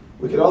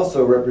 We could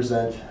also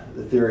represent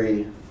the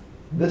theory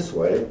this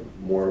way,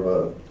 more of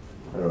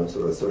a,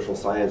 sort of a social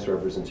science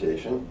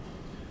representation.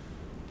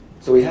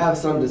 So we have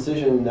some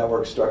decision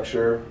network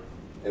structure,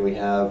 and we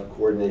have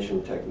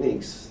coordination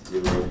techniques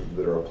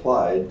that are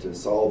applied to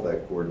solve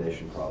that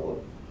coordination problem.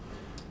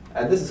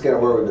 And this is kind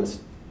of where we've been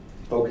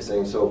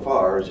focusing so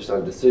far, is just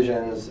on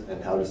decisions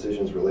and how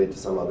decisions relate to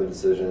some other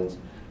decisions,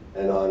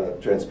 and on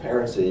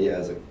transparency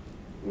as a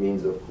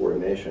means of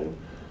coordination.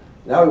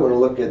 Now we want to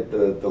look at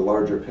the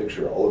larger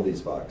picture, all of these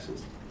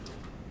boxes.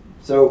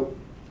 So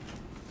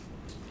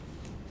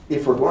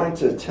if we're going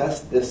to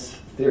test this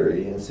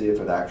theory and see if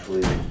it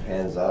actually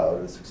pans out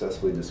and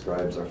successfully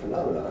describes our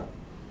phenomena,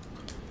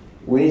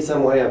 we need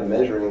some way of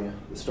measuring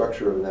the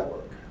structure of a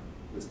network,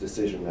 this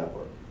decision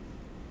network.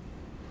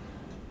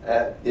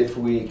 If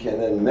we can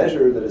then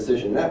measure the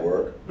decision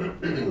network,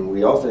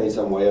 we also need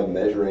some way of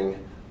measuring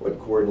what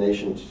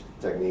coordination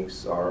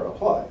techniques are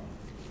applied.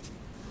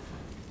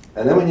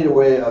 And then we need a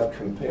way of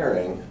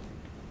comparing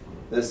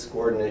this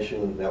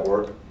coordination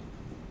network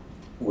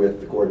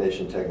with the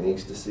coordination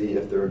techniques to see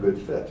if they're a good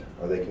fit.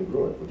 Are they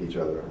congruent with each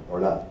other or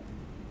not?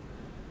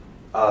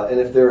 And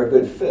if they're a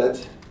good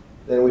fit,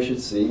 then we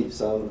should see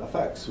some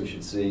effects. We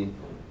should see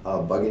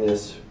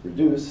bugginess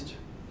reduced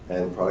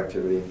and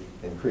productivity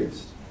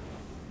increased.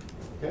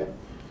 Okay?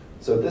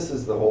 So this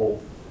is the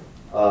whole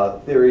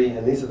theory,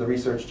 and these are the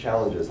research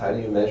challenges. How do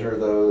you measure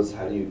those?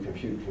 How do you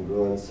compute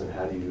congruence? And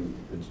how do you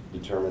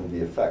determine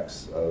the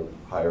effects of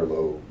high or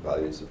low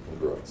values of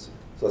congruence?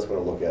 So that's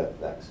what we'll look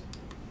at next.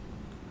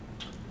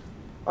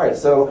 All right,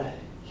 so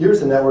here's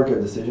the network of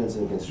decisions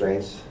and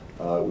constraints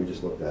we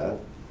just looked at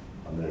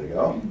a minute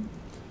ago.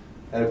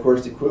 And of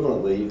course,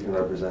 equivalently, you can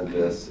represent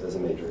this as a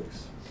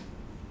matrix.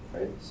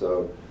 Right?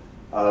 So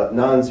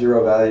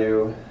non-zero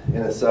value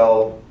in a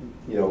cell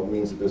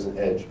means that there's an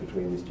edge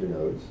between these two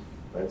nodes.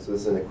 Right? So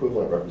this is an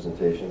equivalent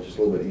representation. It's just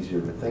a little bit easier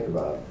to think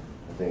about,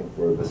 I think,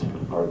 for this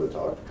part of the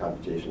talk, the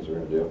computations we're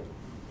going to do.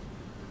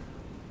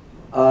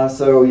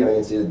 So you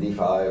can see that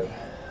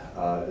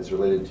D5 is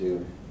related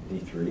to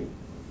D3.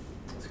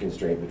 It's a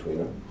constraint between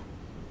them.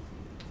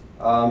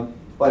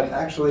 But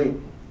actually,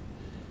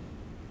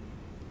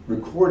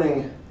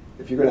 recording,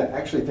 if you're going to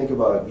actually think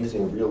about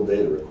using real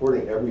data,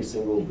 recording every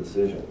single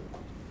decision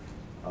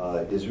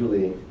is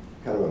really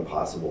kind of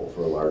impossible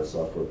for a large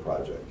software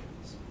project.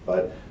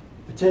 But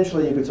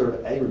potentially, you could sort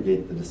of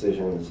aggregate the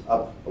decisions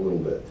up a little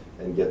bit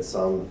and get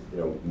some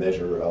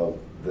measure of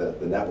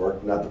the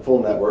network, not the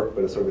full network,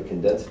 but a sort of a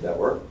condensed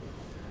network.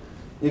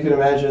 You can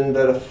imagine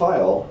that a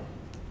file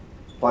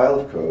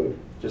of code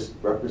just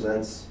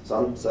represents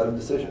some set of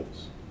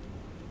decisions.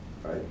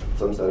 Right?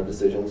 Some set of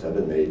decisions have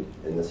been made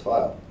in this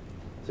file.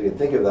 So you can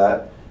think of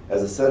that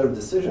as a set of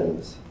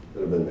decisions that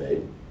have been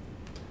made.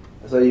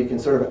 And so you can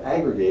sort of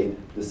aggregate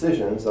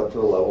decisions up to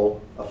the level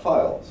of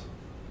files.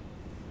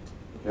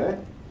 Okay?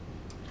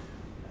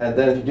 And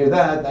then if you do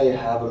that, now you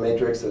have a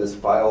matrix that is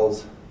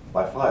files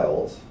by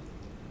files.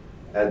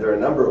 And there are a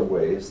number of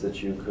ways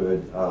that you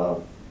could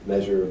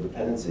measure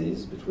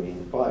dependencies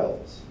between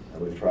files.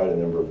 And we've tried a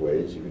number of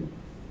ways. You could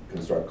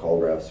construct call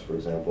graphs, for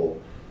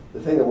example. The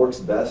thing that works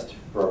best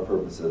for our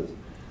purposes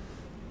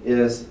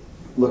is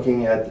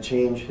looking at the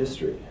change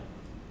history.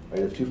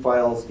 Right? If two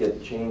files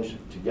get changed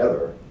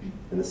together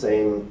in the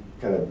same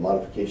kind of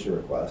modification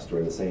request or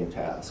in the same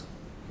task,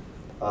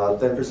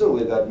 then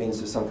presumably that means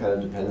there's some kind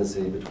of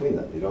dependency between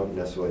them. You don't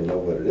necessarily know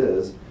what it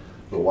is,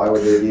 but why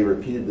would they be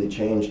repeatedly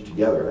changed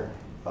together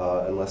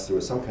unless there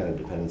was some kind of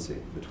dependency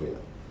between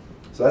them?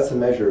 So that's the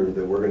measure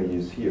that we're going to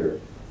use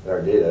here in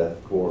our data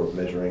for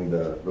measuring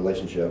the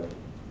relationship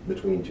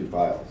between two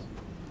files.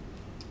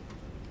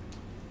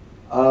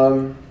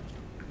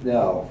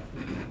 Now,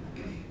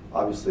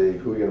 obviously,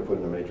 who are you going to put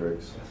in the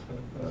matrix?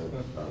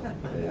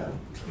 Yeah,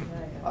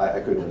 I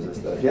couldn't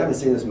resist that. If you haven't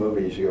seen this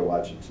movie, you should go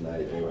watch it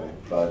tonight anyway.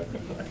 But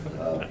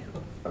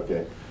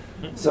okay,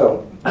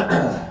 so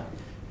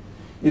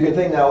you can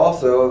think now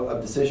also of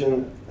a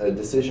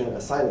decision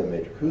assignment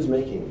matrix. Who's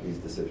making these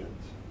decisions?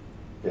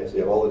 Okay, so you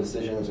have all the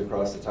decisions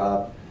across the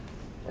top,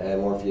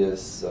 and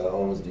Morpheus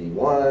owns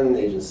D1.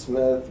 Agent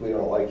Smith, we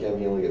don't like him.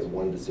 He only gets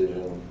one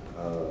decision.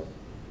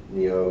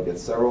 Neo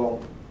gets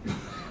several.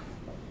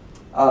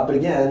 But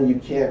again, you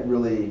can't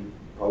really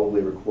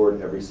probably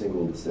record every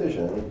single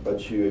decision,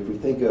 but if we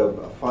think of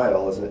a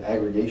file as an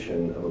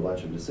aggregation of a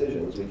bunch of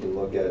decisions, we can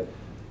look at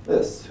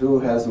this. Who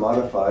has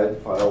modified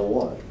file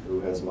 1?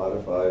 Who has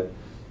modified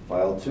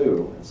file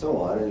 2? And so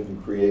on, and you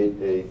can create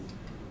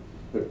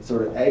a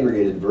sort of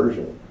aggregated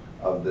version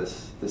of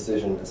this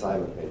decision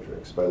assignment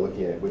matrix by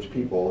looking at which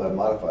people have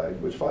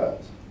modified which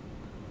files.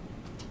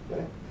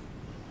 Okay?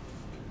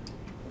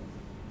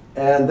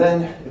 And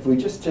then if we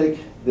just take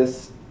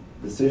this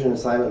decision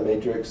assignment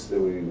matrix that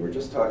we were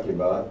just talking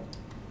about,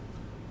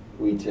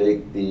 we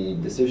take the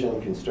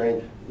decision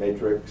constraint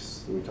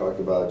matrix that we talked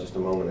about just a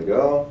moment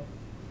ago,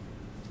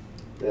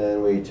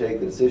 then we take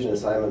the decision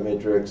assignment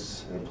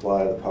matrix and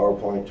apply the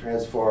PowerPoint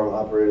transform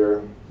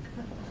operator.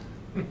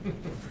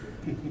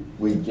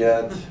 We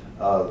get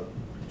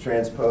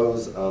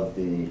transpose of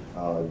the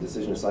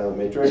decision assignment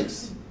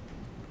matrix,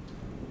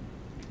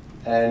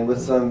 and with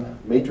some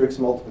matrix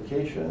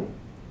multiplication,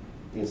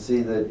 you can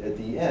see that at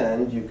the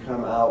end, you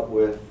come out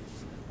with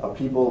a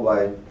people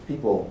by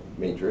people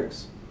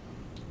matrix,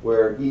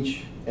 where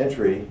each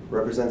entry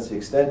represents the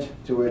extent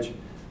to which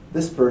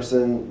this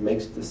person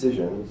makes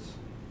decisions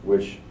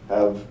which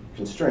have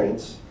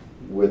constraints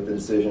with the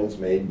decisions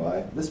made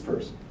by this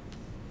person.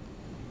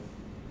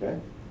 Okay?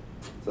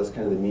 So that's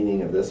kind of the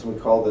meaning of this. And we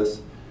call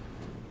this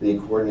the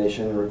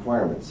coordination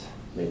requirements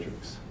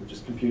matrix, which is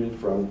computed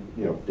from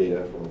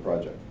data from a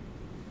project.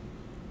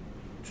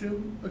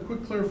 Jim, a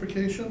quick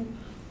clarification.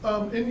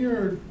 In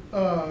your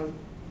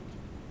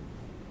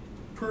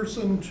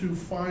person to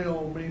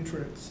file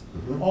matrix,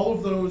 all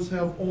of those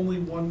have only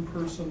one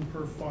person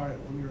per file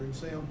in your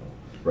example.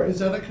 Right. Is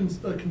that a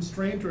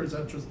constraint, or is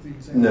that just the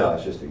example? No,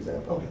 it's just the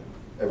example. Okay.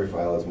 Every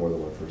file has more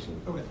than one person.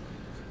 Okay.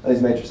 And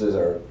these matrices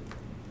are,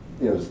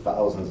 there's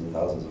thousands and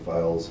thousands of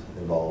files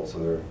involved, so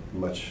they're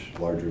much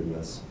larger than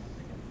this.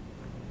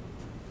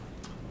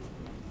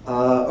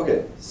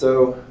 Okay,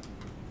 so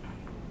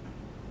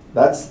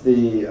that's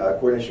the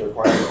coordination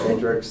requirements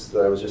matrix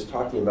that I was just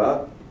talking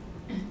about.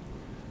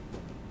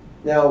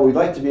 Now, we'd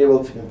like to be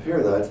able to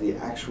compare that to the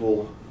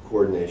actual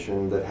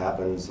coordination that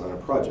happens on a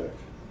project.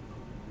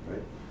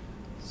 Right?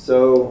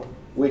 So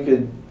we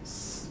could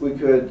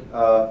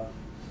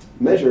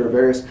measure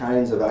various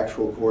kinds of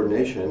actual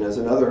coordination as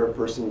another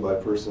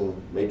person-by-person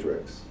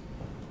matrix.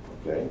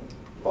 Okay?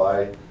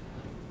 By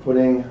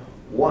putting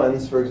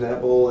ones, for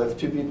example, if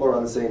two people are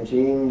on the same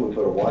team, we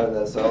put a 1 in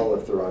that cell.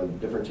 If they're on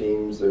different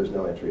teams, there's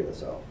no entry in the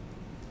cell.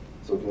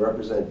 So we can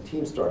represent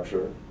team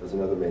structure as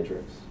another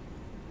matrix.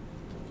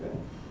 Okay.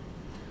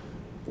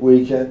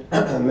 We can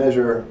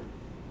measure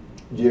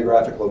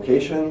geographic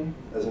location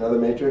as another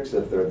matrix.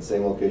 If they're at the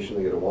same location,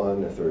 they get a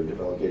 1. If they're at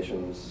different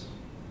locations,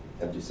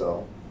 empty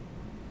cell.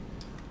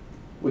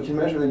 We can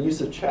measure the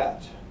use of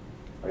chat.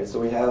 Right? So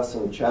we have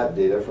some chat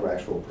data from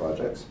actual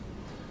projects.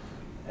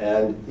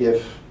 And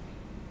if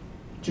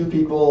two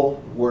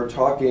people were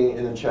talking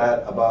in a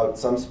chat about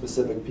some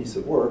specific piece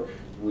of work,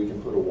 we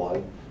can put a 1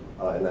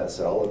 in that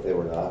cell. If they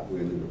were not, we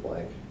leave it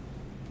blank.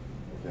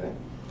 Okay?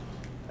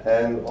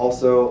 And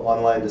also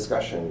online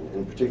discussion.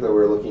 In particular,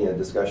 we're looking at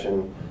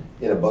discussion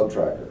in a bug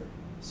tracker.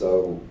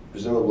 So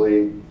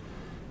presumably,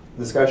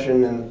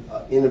 discussion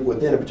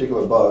within a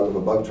particular bug of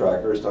a bug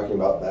tracker is talking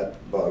about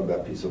that bug,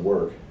 that piece of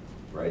work.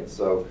 Right?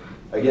 So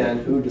again,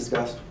 who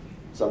discussed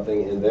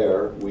something in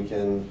there, we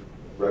can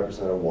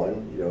represent a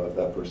 1, if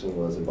that person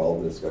was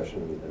involved in the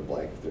discussion, and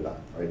blank if they're not,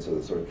 right? So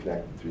it's sort of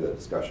connected through that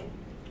discussion,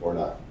 or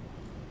not.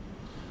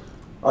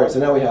 All right, so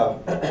now we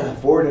have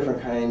 4 different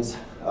kinds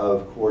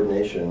of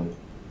coordination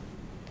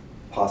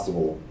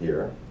possible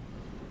here.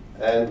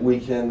 And we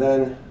can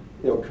then,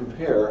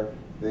 compare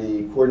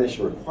the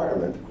coordination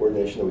requirement, the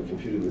coordination that we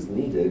computed was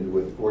needed,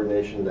 with the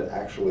coordination that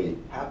actually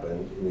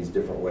happened in these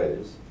different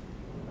ways,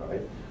 all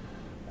right?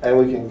 And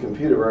we can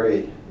compute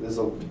there's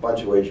a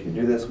bunch of ways you can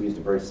do this. We used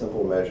a very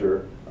simple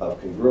measure of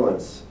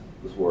congruence,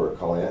 is what we're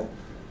calling it.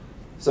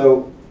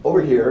 So over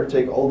here,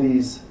 take all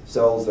these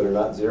cells that are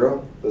not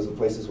 0. Those are the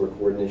places where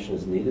coordination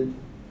is needed.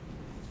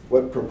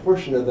 What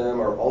proportion of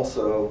them are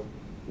also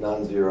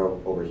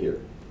non-zero over here?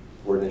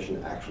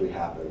 Coordination actually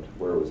happened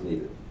where it was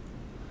needed.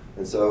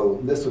 And so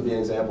this would be an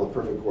example of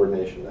perfect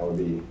coordination. That would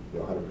be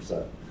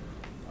 100%.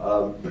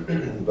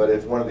 But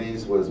if one of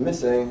these was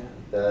missing,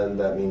 then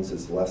that means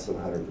it's less than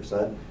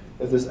 100%.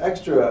 If there's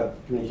extra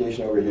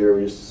communication over here,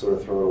 we just sort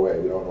of throw it away.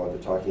 We don't know what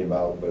they're talking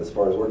about, but as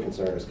far as we're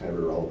concerned, it's kind of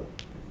irrelevant.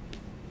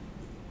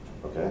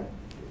 Okay?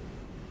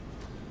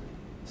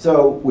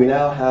 So we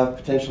now have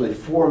potentially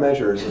 4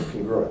 measures of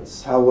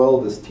congruence. How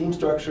well does team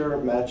structure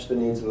match the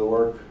needs of the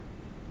work?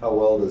 How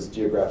well does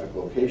geographic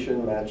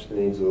location match the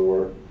needs of the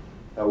work?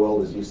 How well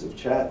does use of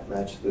chat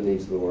match the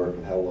needs of the work?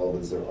 And how well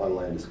does their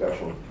online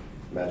discussion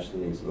match the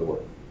needs of the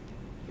work?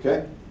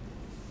 Okay?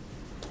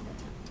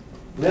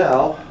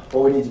 Now,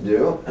 what we need to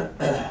do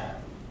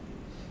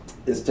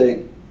is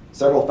take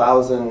several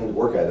thousand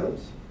work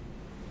items,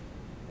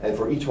 and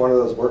for each one of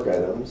those work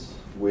items,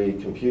 we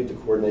compute the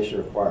coordination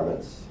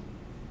requirements,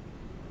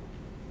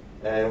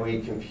 and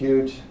we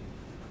compute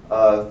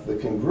the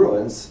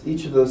congruence,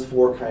 each of those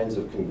 4 kinds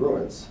of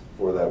congruence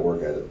for that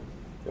work item.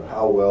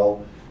 How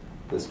well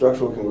the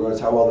structural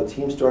congruence, how well the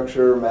team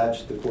structure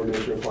matched the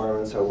coordination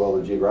requirements, how well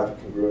the geographic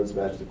congruence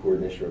matched the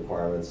coordination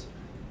requirements,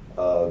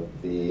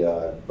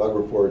 the bug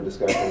report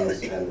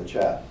discussions, and the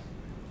chat.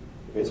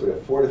 Okay, so we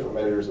have 4 different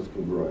measures of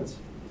congruence.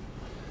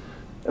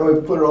 And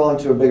we put it all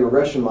into a big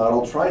regression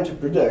model trying to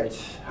predict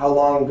how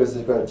long is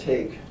it going to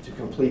take to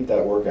complete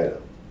that work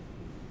item.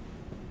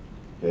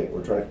 Okay,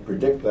 we're trying to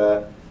predict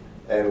that,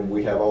 and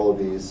we have all of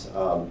these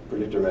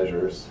predictor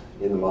measures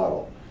in the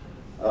model.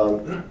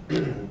 So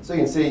you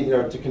can see,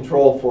 to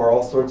control for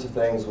all sorts of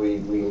things, we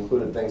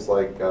included things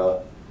like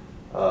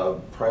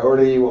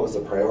priority. What was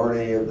the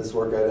priority of this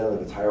work item?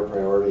 If it's higher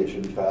priority, it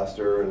should be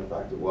faster, and in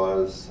fact it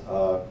was.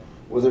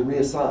 Was it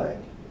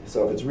reassigned?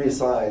 So if it's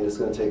reassigned, it's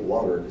going to take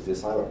longer because the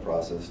assignment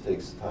process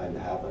takes time to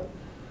happen.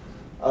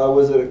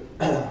 Was it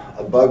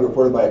a bug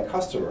reported by a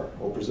customer?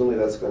 Well, presumably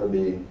that's going to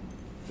be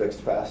fixed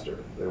faster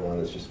than one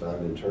that's just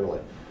found internally.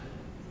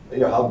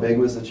 How big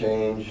was the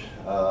change?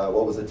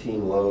 What was the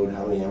team load?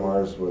 How many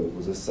MRs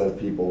was this set of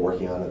people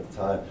working on at the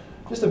time?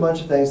 Just a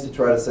bunch of things to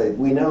try to say,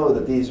 we know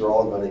that these are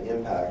all going to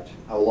impact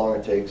how long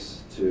it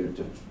takes to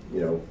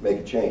make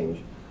a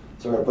change.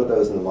 So we're going to put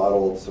those in the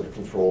model to sort of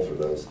control for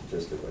those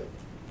statistically.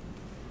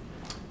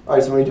 All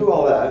right, so when we do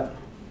all that,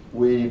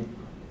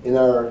 in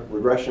our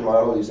regression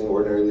model using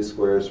ordinary least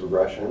squares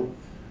regression,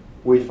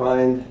 we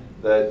find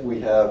that we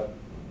have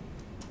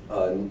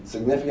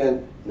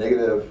significant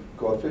negative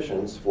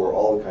coefficients for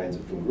all the kinds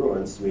of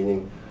congruence,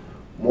 meaning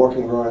more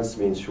congruence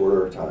means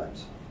shorter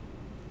times,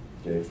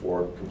 okay,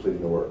 for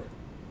completing the work.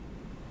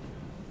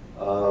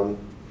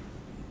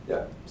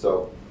 Yeah,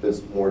 so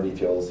there's more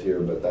details here,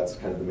 but that's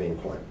kind of the main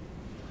point.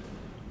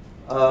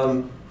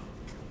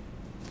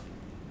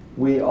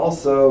 We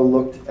also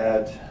looked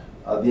at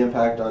the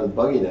impact on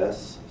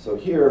bugginess. So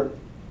here,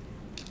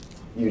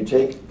 you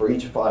take, for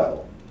each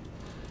file,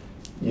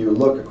 you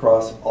look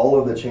across all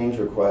of the change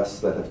requests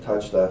that have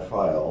touched that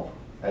file,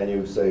 and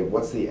you say,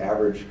 what's the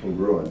average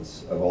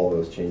congruence of all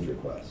those change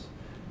requests?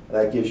 And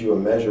that gives you a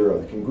measure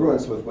of the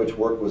congruence with which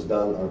work was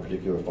done on a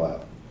particular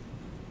file.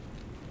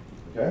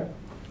 Okay?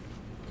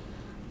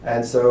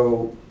 And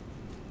so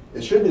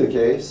it should be the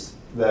case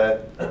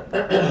that,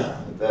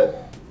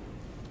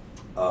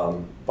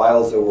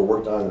 files that were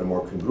worked on in a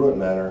more congruent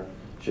manner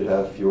should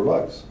have fewer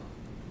bugs,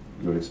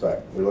 you would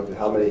expect. We looked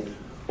at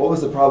what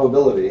was the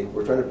probability,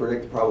 we're trying to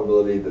predict the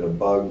probability that a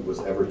bug was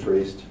ever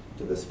traced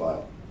to this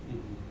file.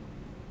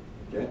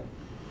 Okay?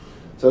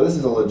 So this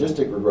is a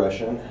logistic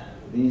regression.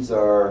 These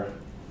are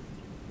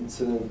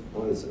incident,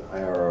 what is it,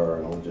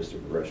 IRR and a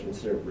logistic regression,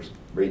 incident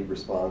rate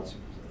response,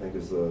 I think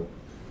is the,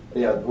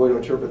 yeah, the way to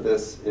interpret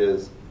this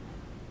is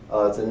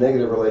it's a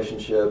negative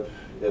relationship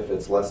if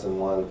it's less than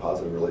 1,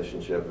 positive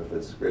relationship if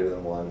it's greater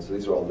than 1. So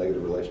these are all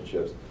negative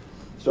relationships.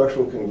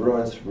 Structural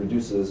congruence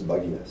reduces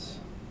bugginess.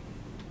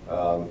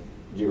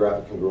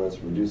 Geographic congruence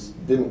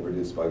didn't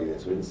reduce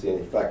bugginess. We didn't see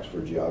any effect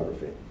for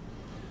geography.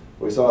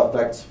 We saw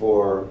effects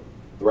for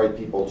the right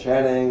people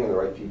chatting and the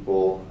right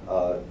people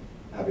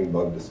having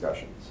bug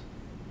discussions.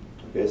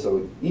 Okay,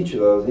 so each of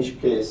those, in each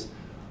case,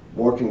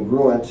 more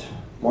congruence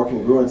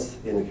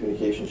in the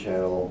communication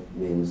channel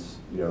means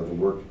the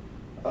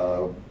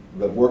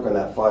work on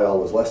that file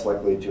was less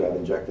likely to have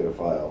injected a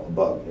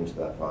bug into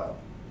that file.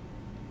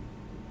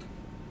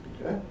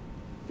 Okay,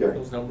 Gary?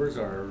 Those numbers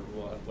are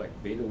what, like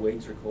beta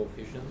weights or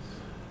coefficients?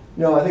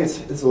 No, I think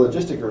it's a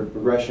logistic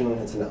regression.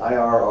 It's an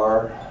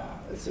IRR.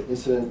 It's an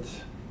incident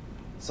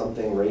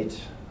something rate.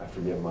 I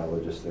forget my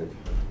logistic.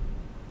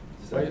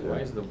 Why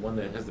is the one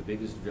that has the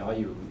biggest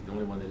value the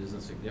only one that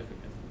isn't significant?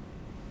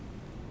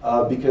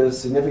 Because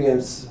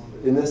significance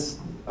in this,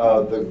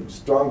 the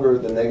stronger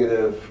the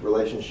negative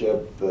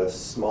relationship, the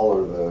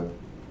smaller the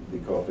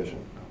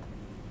coefficient.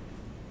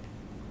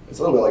 It's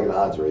a little bit like an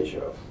odds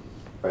ratio,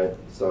 right?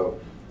 So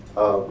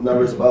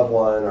numbers above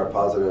 1 are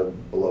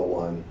positive, below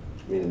 1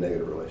 mean a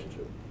negative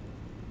relationship.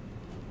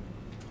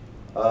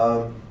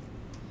 And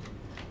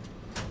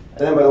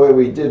then, by the way,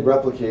 we did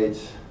replicate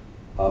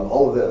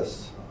all of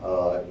this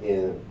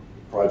in a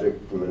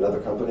project from another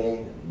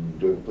company,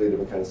 doing completely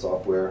different kind of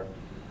software.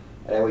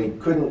 And we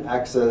couldn't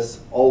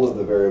access all of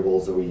the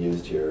variables that we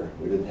used here.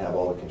 We didn't have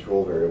all the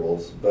control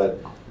variables, but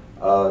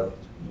the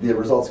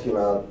results came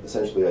out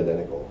essentially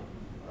identical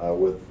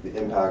with the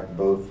impact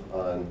both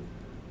on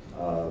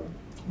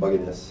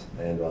bugginess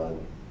and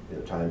on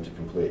time to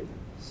complete.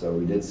 So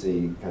we did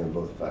see kind of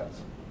both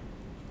effects.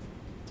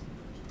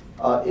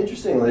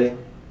 Interestingly,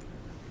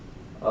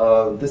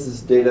 this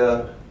is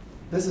data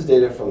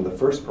from the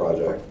first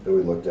project that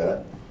we looked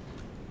at,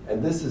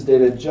 and this is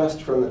data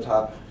just from the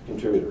top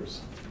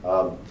contributors.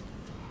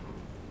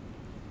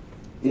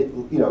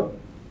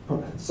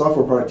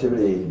 Software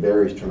productivity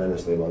varies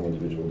tremendously among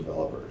individual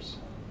developers.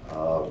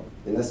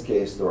 In this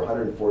case, there were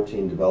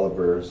 114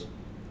 developers.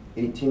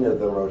 18 of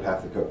them wrote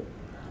half the code.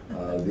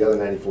 The other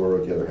 94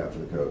 wrote the other half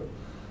of the code,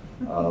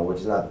 which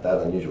is not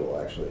that unusual,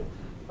 actually.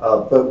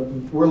 But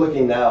we're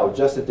looking now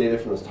just at data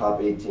from those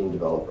top 18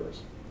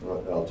 developers.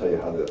 And I'll tell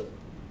you how the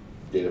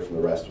data from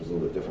the rest was a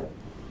little bit different.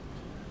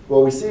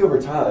 What we see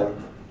over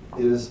time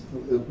is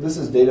this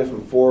is data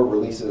from 4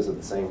 releases of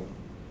the same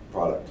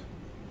product.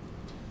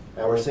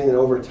 And we're seeing that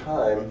over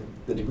time,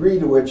 the degree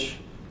to which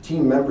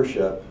team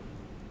membership,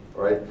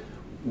 right,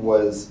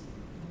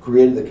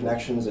 created the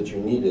connections that you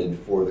needed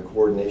for the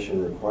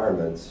coordination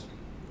requirements.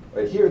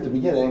 Right here at the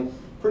beginning,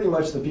 pretty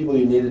much the people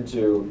you needed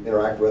to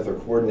interact with or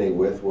coordinate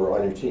with were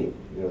on your team.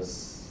 More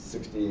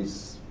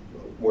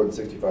than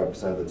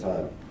 65% of the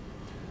time.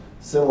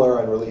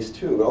 Similar on release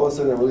 2, but all of a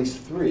sudden on release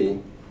 3,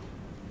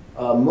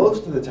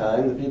 most of the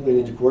time, the people you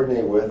need to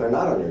coordinate with are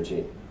not on your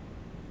team.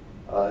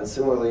 And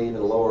similarly,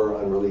 even lower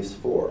on release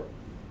 4.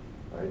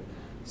 Right?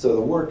 So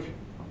the work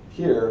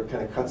here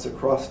kind of cuts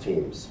across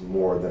teams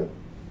more than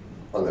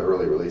on the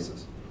early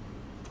releases.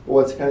 But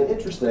what's kind of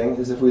interesting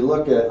is if we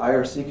look at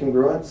IRC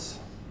congruence,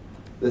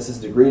 this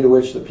is the degree to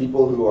which the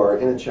people who are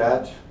in a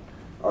chat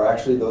are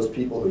actually those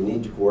people who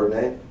need to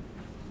coordinate.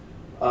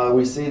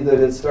 We see that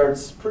it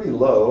starts pretty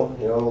low,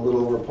 a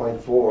little over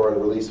 0.4 on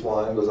release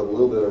 1, goes up a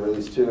little bit on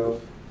release 2,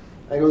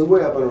 and goes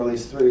way up on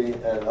release 3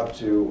 and up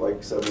to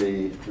like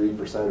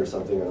 73% or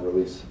something on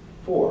release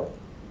 4.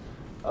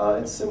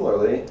 And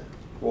similarly,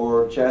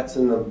 for chats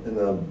in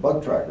the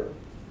bug tracker,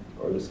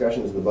 or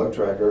discussions in the bug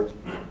tracker,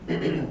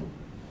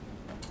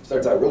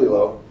 starts out really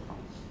low,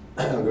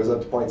 goes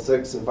up to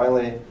 0.6, and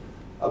finally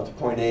up to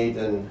 0.8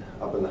 and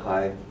up in the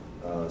high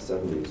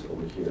 70s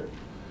over here.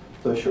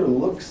 So it sure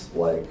looks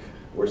like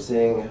we're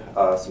seeing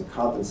some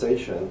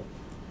compensation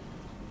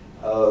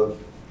of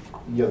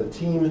the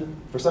team.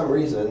 For some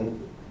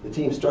reason, the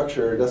team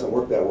structure doesn't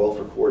work that well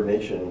for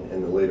coordination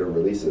in the later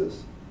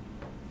releases.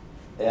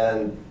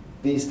 And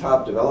these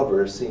top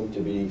developers seem to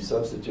be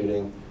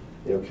substituting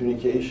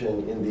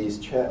communication in these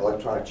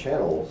electronic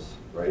channels,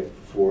 right,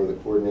 for the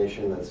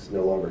coordination that's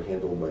no longer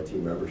handled by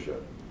team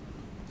membership.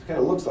 It kind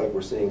of looks like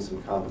we're seeing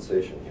some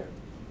compensation here,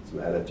 some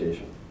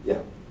adaptation. Yeah?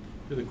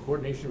 Do the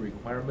coordination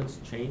requirements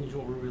change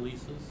over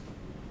releases?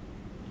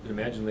 You can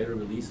imagine later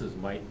releases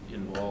might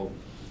involve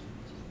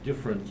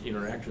different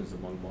interactions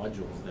among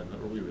modules than the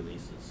early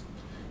releases.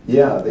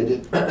 Yeah, they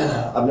did.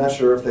 I'm not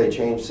sure if they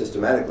changed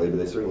systematically, but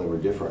they certainly were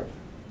different.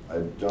 I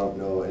don't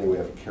know any way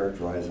of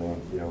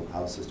characterizing,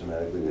 how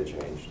systematically they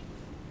changed.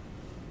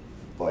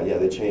 But yeah,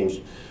 they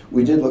changed.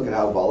 We did look at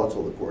how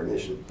volatile the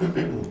coordination.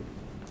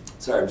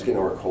 Sorry, I'm just getting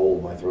over a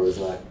cold. My throat is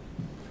not.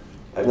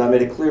 I've not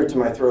made it clear to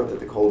my throat that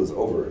the cold is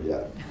over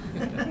yet.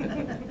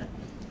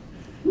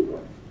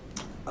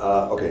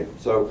 Okay,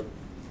 so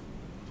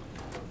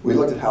we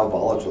looked at how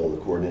volatile the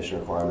coordination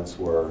requirements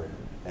were,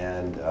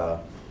 and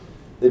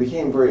they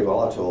became very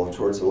volatile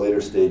towards the later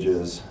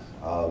stages.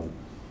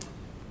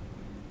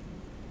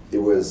 It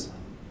was,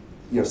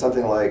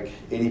 something like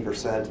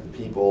 80% of the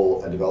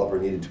people a developer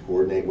needed to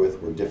coordinate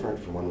with were different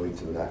from one week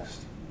to the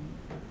next.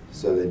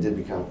 So they did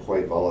become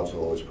quite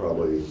volatile, which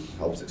probably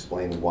helps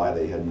explain why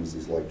they had used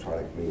these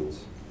electronic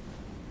means.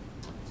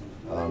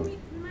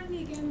 Remind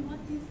me again, what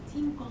is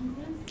team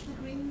congruence, the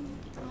green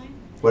line?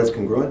 What is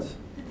congruence?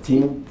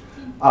 Team?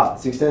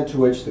 It's the extent to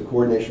which the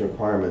coordination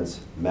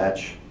requirements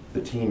match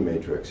the team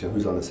matrix,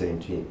 who's on the same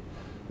team.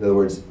 In other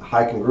words,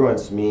 high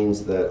congruence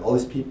means that all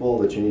these people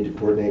that you need to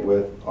coordinate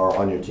with are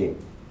on your team.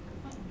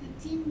 But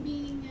the team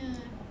being,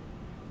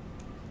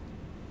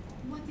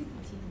 what is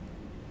the team?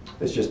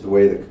 It's just the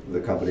way the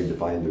company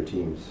defined their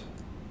teams.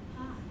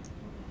 Ah.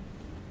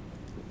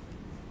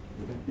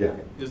 Okay. Yeah?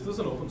 Is this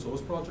an open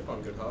source project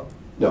on GitHub?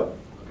 No.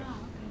 Ah,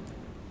 okay.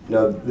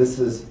 No, this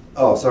is,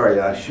 oh, sorry,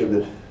 I should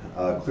have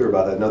been clear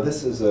about that. No,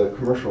 this is a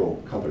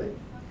commercial company.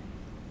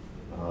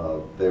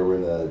 They were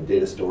in the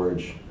data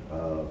storage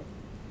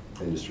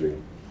industry.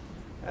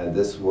 And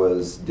this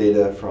was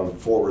data from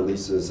 4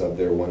 releases of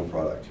their one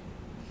product.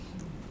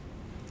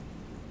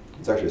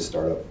 It's actually a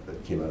startup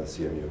that came out of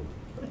CMU.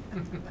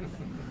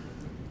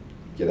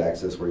 Get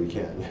access where you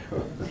can.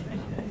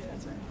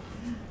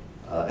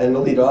 And the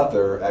lead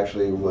author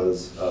actually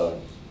was a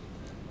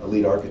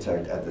lead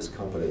architect at this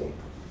company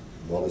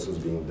while this was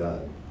being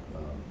done.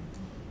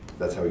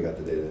 That's how we got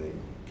the data.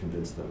 He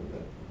convinced them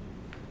that,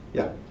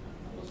 yeah.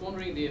 I was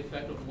wondering the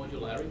effect of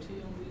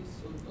modularity on these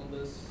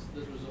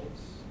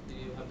results. Do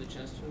you have the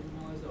chance to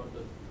analyze or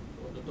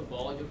the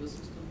topology of the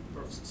system?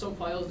 For some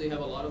files they have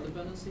a lot of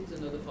dependencies,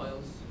 and other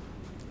files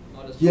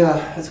not as. Yeah,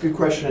 that's a good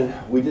question.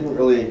 We didn't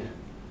really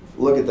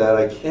look at that.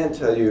 I can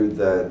tell you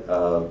that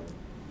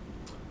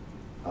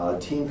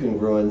team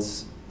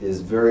congruence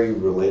is very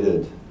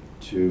related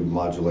to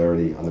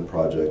modularity on the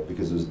project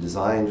because it was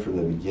designed from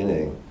the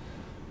beginning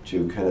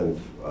to kind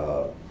of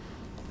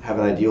have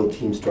an ideal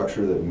team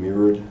structure that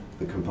mirrored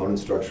the component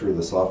structure of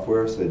the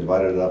software. So they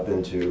divided it up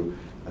into,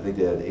 I think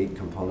they had 8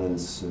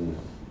 components and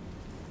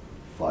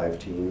 5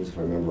 teams, if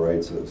I remember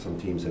right. So some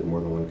teams had more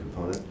than one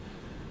component.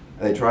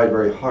 And they tried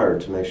very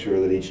hard to make sure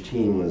that each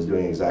team was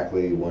doing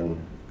exactly one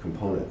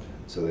component.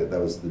 So that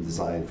was the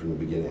design from the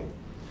beginning.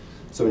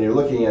 So when you're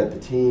looking at the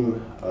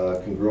team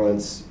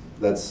congruence,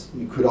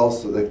 you could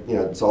also,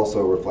 it's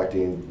also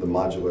reflecting the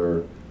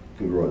modular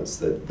congruence,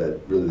 that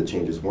really the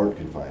changes weren't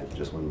confined to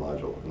just one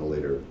module in the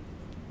later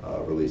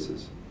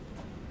releases.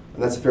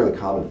 And that's a fairly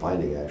common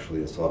finding,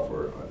 actually, in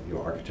software.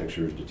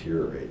 Architectures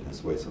deteriorate. That's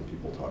the way some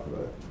people talk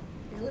about it.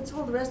 Okay, let's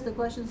hold the rest of the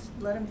questions,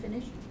 let him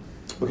finish.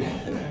 Okay.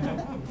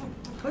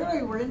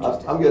 Clearly we're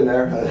interested. I'm getting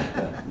there.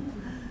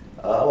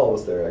 I'm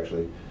almost there,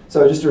 actually.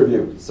 So just to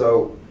review.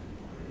 So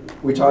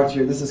we talked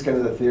here, this is kind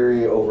of the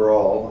theory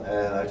overall,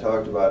 and I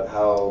talked about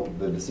how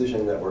the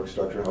decision network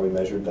structure, how we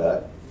measured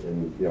that,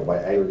 by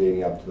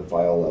aggregating up to the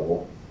file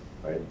level,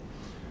 right?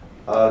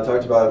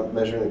 Talked about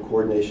measuring the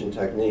coordination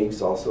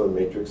techniques, also in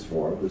matrix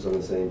form, who's on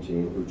the same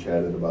team, who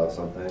chatted about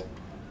something.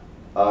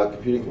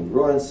 Computing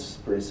congruence,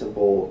 pretty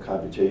simple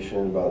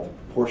computation about the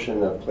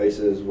proportion of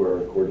places where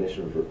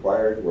coordination was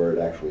required, where it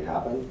actually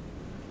happened.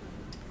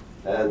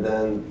 And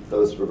then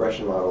those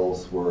regression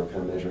models were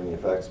kind of measuring the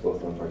effects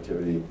both on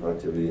productivity,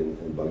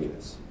 and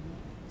bugginess.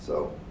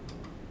 So,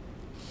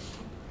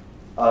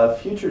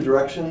 future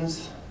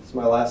directions. This is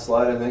my last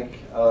slide, I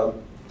think.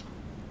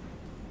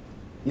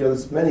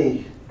 There's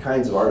many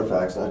kinds of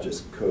artifacts, not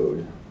just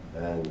code.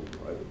 And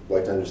I'd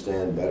like to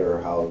understand better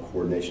how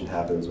coordination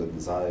happens with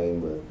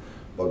design, with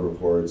bug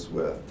reports,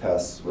 with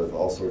tests, with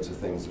all sorts of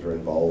things that are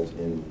involved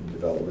in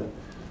development.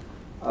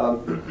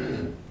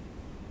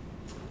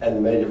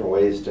 And many different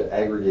ways to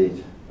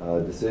aggregate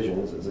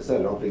decisions. As I said,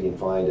 I don't think you can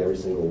find every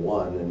single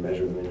one and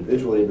measure them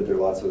individually, but there are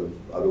lots of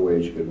other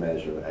ways you could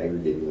imagine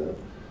aggregating them.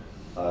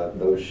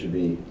 Those should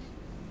be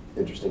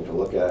interesting to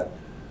look at.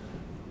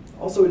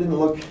 Also, we didn't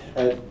look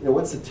at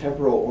what's the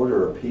temporal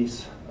order or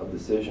pace of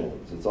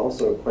decisions. It's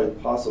also quite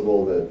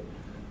possible that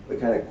the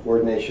kind of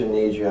coordination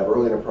needs you have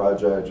early in a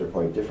project are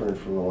quite different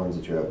from the ones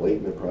that you have late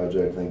in the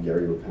project. I think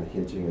Gary was kind of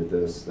hinting at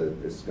this, that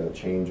it's going to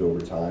change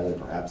over time and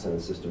perhaps in a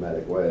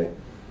systematic way.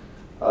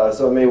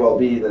 So it may well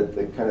be that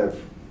the kind of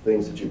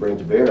things that you bring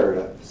to bear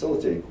to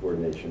facilitate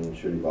coordination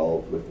should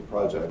evolve with the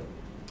project.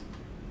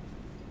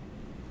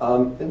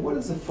 And what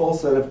is the full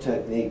set of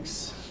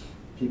techniques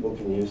people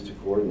can use to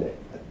coordinate?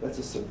 That's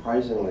a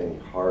surprisingly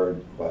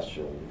hard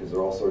question because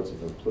there are all sorts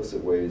of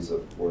implicit ways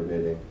of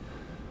coordinating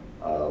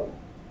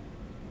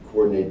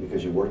coordinate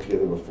because you worked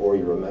together before,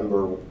 you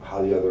remember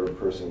how the other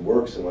person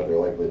works and what they're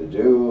likely to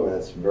do, and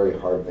it's a very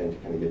hard thing to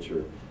kind of get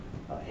your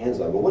hands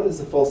on. But what is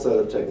the full set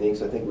of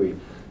techniques? I think we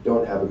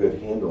don't have a good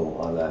handle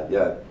on that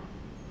yet.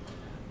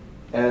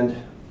 And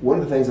one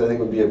of the things I think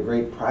would be of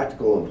great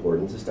practical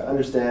importance is to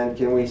understand,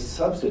 can we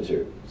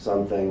substitute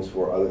some things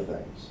for other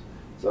things?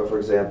 So for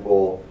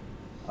example,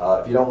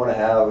 if you don't want to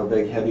have a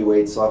big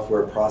heavyweight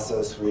software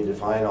process where you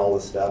define all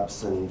the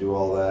steps and do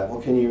all that,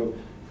 well, can you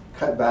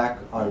cut back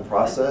on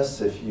process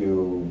if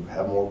you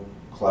have more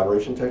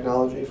collaboration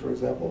technology, for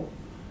example?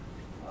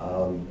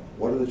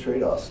 What are the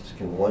trade-offs?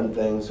 Can one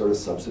thing sort of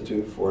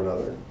substitute for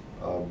another?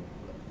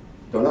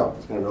 Don't know.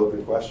 It's kind of an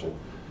open question.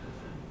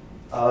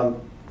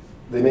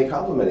 They may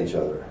complement each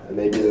other, and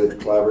maybe the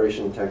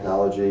collaboration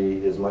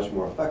technology is much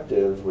more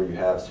effective where you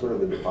have sort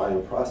of a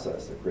defined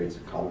process that creates a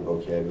common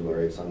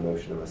vocabulary, some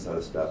notion of a set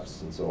of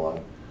steps, and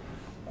so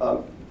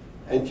on.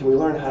 And can we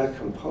learn how to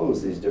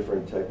compose these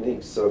different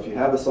techniques? So if you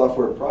have a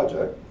software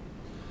project,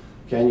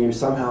 can you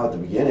somehow at the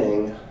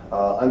beginning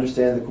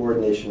understand the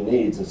coordination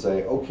needs and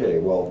say, okay,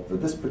 well, for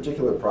this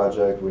particular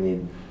project, we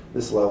need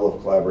this level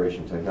of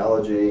collaboration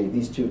technology.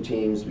 These two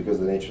teams, because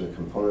of the nature of the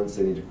components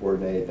they need to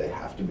coordinate, they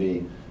have to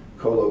be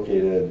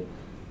co-located,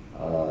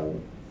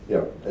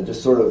 and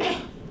just sort of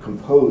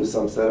compose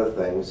some set of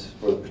things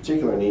for the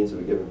particular needs of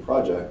a given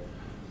project.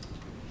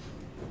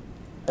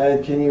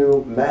 And can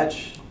you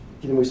match,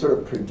 can we sort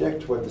of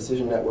predict what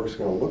decision networks are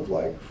going to look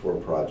like for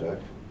a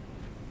project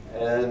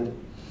and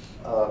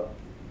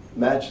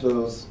match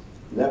those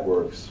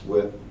networks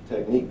with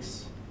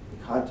techniques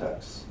and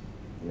contexts,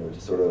 to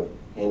sort of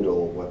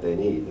handle what they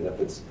need. And if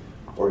it's,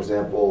 for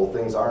example,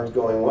 things aren't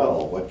going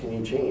well, what can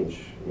you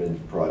change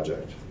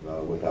mid-project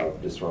without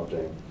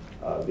disrupting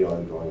the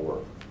ongoing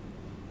work?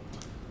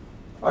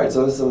 All right,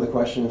 so those are some of the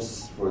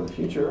questions for the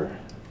future,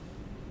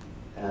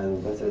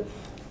 and that's it.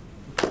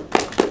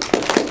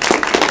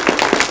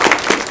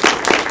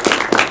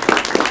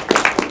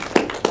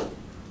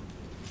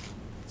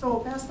 So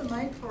we'll pass the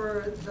mic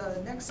for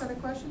the next set of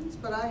questions,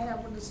 but I have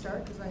one to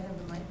start because I have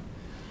the mic.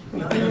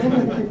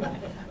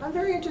 I'm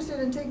very interested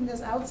in taking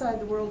this outside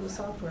the world of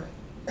software.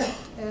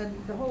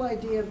 And the whole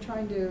idea of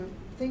trying to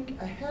think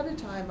ahead of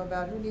time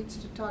about who needs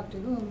to talk to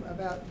whom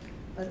about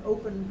an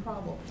open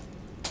problem.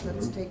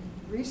 Let's take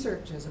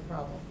research as a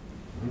problem.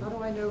 How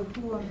do I know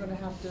who I'm going to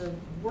have to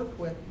work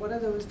with? What are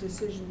those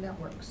decision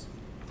networks?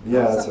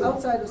 Yeah,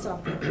 outside of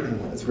software.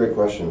 That's a great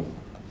question.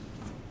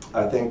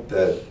 I think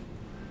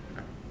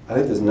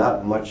there's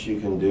not much you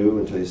can do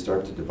until you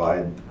start to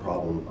divide the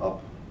problem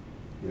up,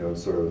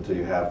 sort of until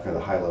you have kind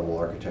of high-level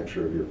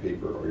architecture of your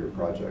paper or your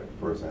project,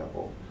 for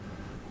example.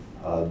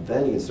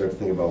 Then you can start to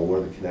think about what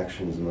are the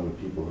connections among the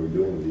people who are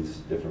doing these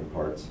different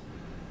parts.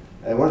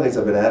 And one of the things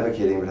I've been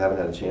advocating but haven't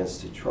had a chance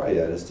to try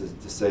yet is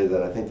to say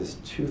that I think there's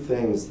two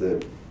things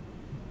that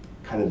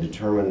kind of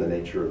determine the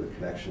nature of the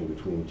connection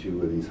between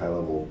two of these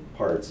high-level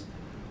parts.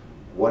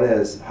 One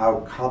is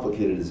how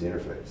complicated is the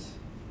interface?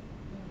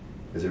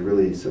 Is it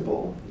really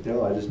simple?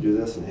 I just do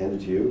this and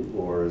hand it to you,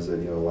 or is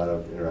it a lot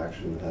of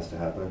interaction that has to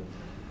happen?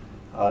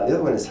 The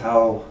other one is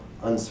how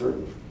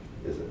uncertain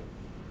is it?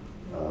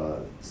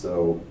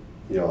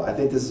 I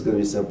think this is going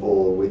to be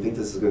simple. We think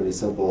this is going to be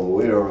simple.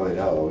 We don't really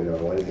know. We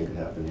don't know anything could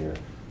happen here.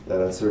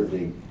 That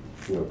uncertainty,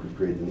 could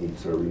create the need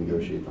to sort of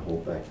renegotiate the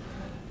whole thing.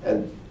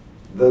 And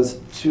those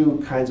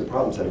two kinds of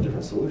problems have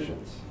different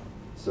solutions.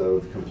 So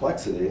the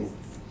complexity,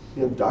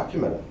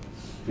 document it.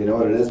 If you know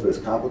what it is, but it's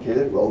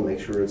complicated, well, make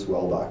sure it's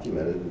well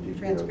documented. And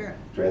Transparent.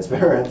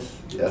 Transparent,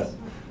 yes.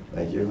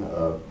 Thank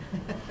you.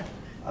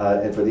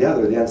 And for the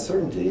other, the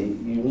uncertainty,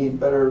 you need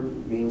better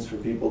means for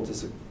people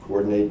to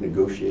coordinate,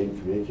 negotiate,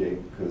 and communicate,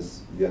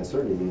 because the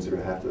uncertainty means they're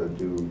going to have to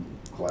do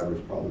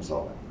collaborative problem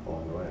solving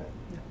along the way.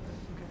 Yeah.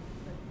 Okay.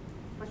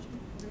 Question?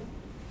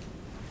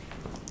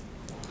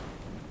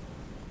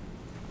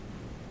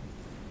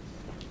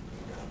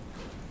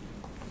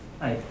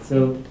 Hi.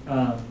 So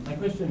my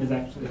question is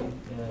actually,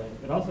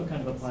 it also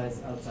kind of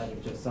applies outside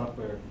of just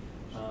software,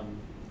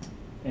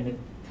 and it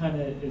kind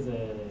of is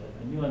a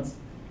nuanced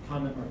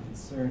comment or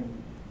concern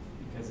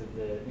because of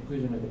the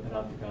inclusion of the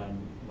panopticon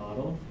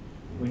model.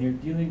 When you're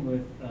dealing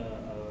with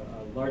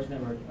a large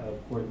network of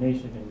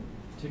coordination and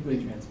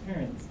particularly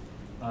transparency,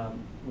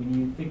 when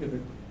you think of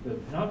the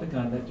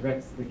panopticon, that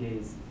directs the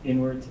gaze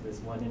inward to this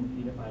one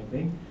unifying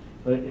thing.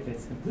 But if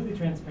it's completely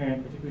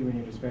transparent, particularly when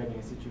you're describing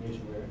a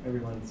situation where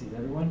everyone sees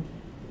everyone,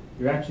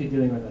 you're actually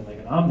dealing with like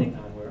an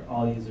omnicon where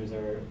all users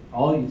are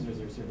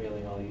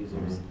surveilling all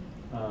users.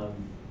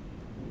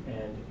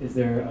 And is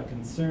there a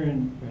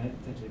concern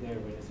potentially there,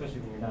 but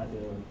especially when you're not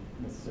dealing with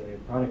necessarily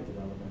product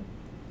development,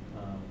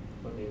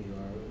 but maybe you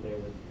are there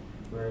with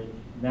where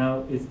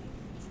now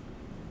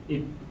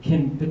it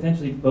can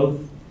potentially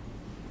both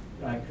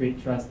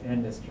create trust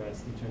and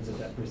mistrust in terms of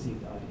that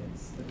perceived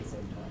audience at the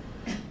same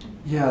time.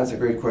 Yeah, that's a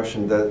great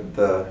question.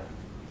 The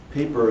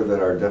paper that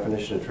our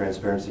definition of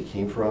transparency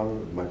came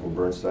from, Michael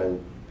Bernstein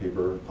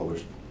paper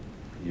published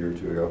a year or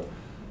two ago,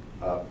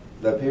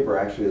 that paper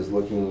actually is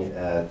looking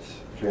at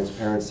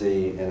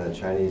transparency in a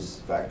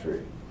Chinese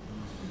factory.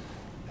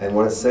 And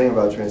what it's saying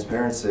about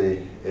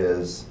transparency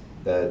is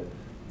that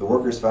the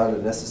workers found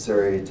it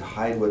necessary to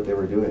hide what they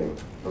were doing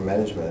from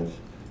management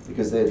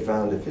because they had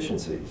found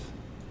efficiencies,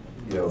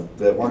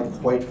 that weren't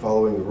quite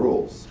following the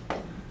rules.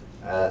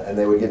 And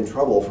they would get in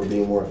trouble for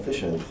being more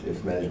efficient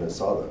if management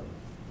saw them.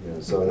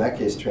 So in that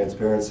case,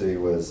 transparency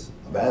was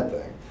a bad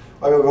thing.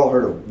 I mean, we've all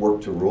heard of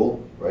work to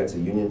rule, right? It's a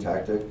union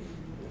tactic.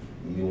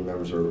 If union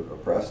members are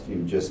oppressed,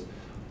 you just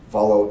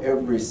follow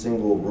every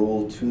single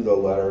rule to the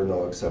letter,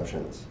 no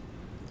exceptions.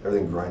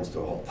 Everything grinds to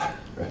a halt,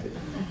 right?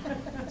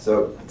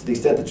 So to the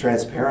extent that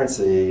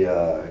transparency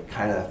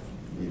kind of,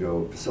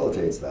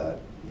 facilitates that,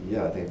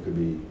 yeah, I think it could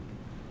be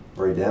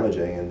very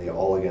damaging, and the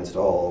all against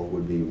all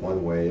would be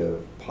one way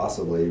of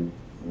possibly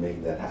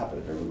making that happen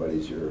if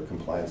everybody's your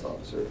compliance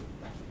officer.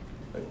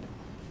 Right?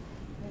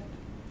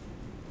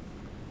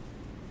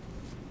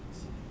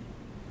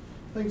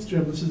 Thanks,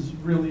 Jim. This is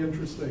really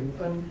interesting.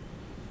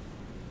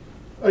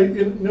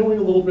 In knowing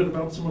a little bit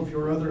about some of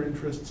your other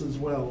interests as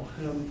well,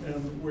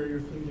 and where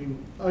you're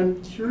thinking,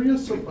 I'm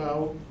curious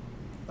about,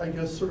 I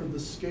guess, sort of the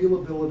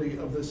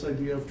scalability of this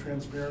idea of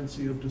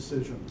transparency of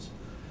decisions.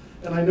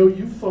 And I know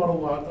you've thought a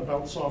lot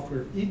about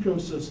software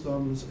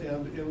ecosystems,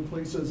 and in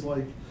places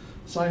like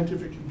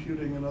scientific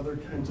computing and other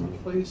kinds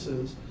of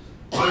places,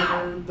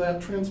 where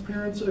that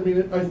transparency, I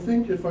mean, I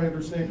think if I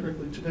understand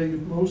correctly today,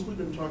 you've mostly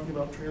been talking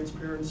about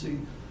transparency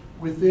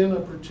within a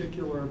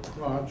particular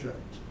project.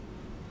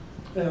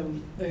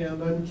 And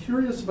I'm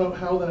curious about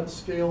how that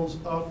scales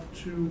up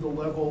to the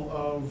level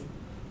of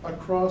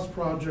across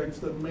projects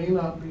that may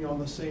not be on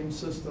the same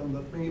system,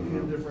 that may be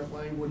in different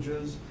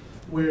languages,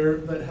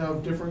 that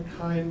have different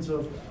kinds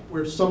of,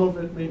 where some of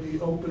it may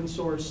be open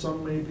source,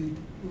 some may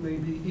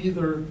be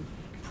either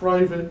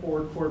private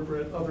or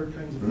corporate, other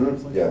kinds of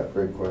things like that. Yeah,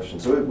 great question.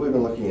 So we've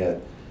been looking at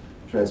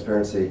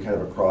transparency kind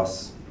of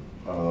across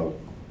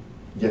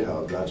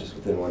GitHub, not just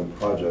within one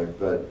project,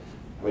 but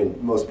I mean,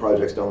 most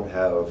projects don't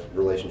have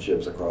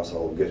relationships across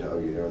all of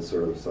GitHub, it's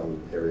sort of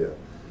some area.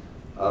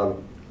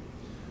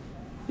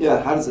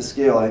 Yeah, how does it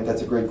scale? I think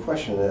that's a great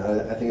question.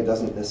 I think it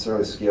doesn't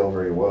necessarily scale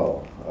very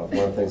well. One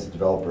of the things the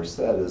developers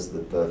said is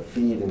that the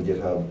feed in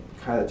GitHub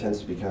kind of tends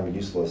to become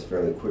useless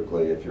fairly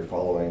quickly if you're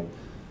following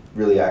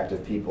really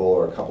active people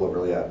or a couple of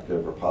really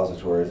active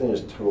repositories, and you're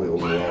just totally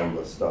overwhelmed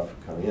with stuff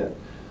coming in.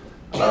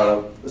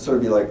 It'd sort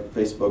of be like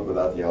Facebook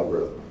without the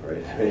algorithm,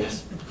 right?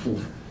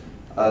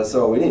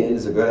 So what we need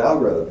is a good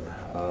algorithm.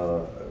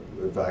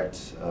 In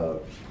fact,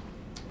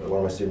 one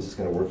of my students is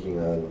kind of working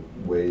on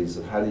ways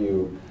of how do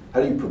you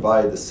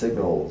provide the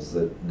signals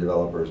that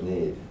developers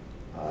need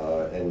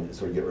and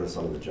sort of get rid of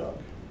some of the junk.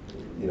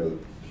 You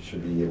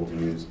should be able to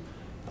use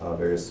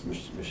various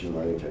machine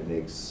learning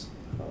techniques,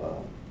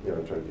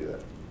 to try to do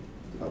that.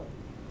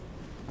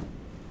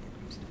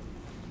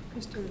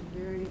 Krista,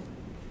 very.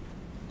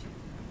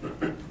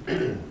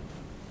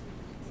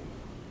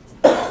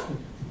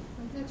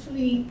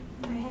 Actually,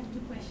 I have two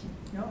questions.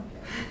 No.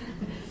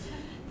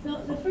 So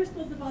the first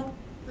was about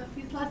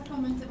this last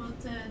comment about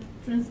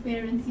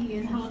transparency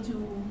and how to,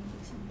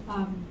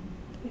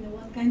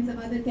 what kinds of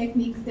other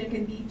techniques there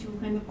can be to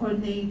kind of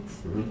coordinate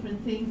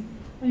different things.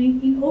 I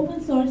mean, in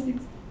open source,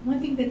 it's one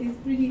thing that is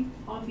pretty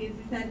obvious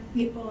is that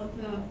the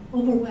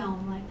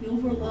overwhelm, like the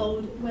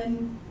overload.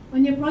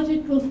 When your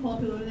project goes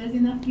popular, there's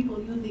enough people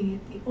using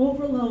it. The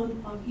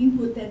overload of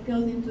input that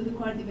goes into the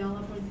core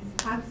developers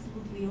is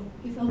absolutely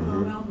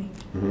overwhelming.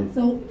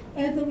 So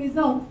as a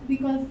result,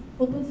 because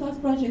open source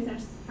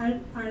projects are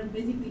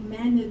basically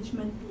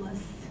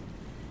managementless,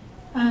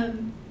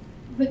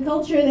 the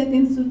culture that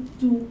tends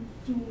to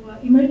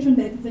emerge from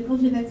that is a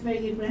culture that's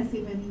very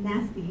aggressive and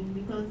nasty,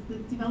 because the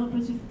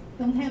developers just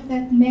don't have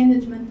that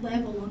management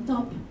level on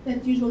top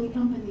that usually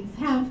companies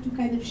have to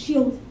kind of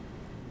shield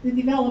the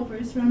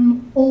developers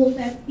from all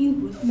that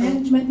input.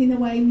 Management, in a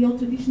way, in the old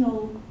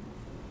traditional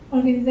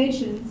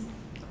organizations,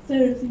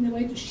 serves in a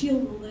way to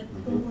shield all that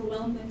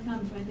overwhelm that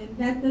comes, right? And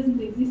that doesn't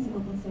exist in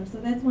open source. So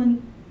that's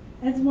one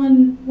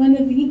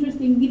of the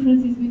interesting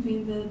differences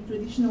between the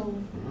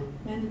traditional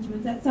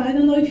management. So I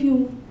don't know if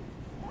you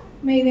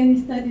made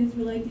any studies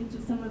related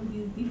to some of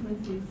these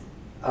differences.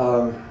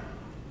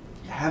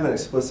 Haven't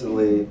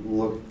explicitly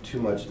looked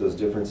too much at those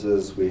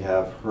differences. We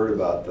have heard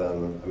about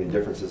them,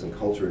 differences in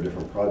culture in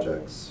different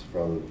projects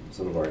from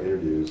some of our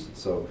interviews.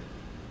 So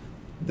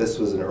this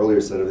was an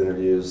earlier set of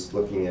interviews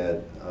looking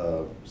at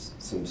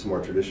some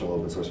more traditional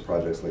open source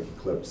projects like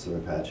Eclipse and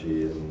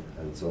Apache and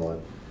so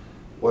on.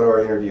 One of our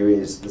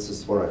interviewees, this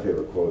is one of my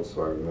favorite quotes,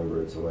 so I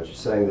remember it so much,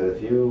 saying that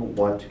if you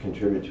want to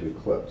contribute to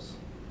Eclipse,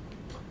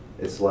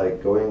 it's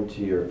like going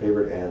to your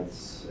favorite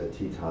aunt's at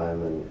tea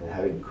time and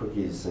having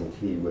cookies and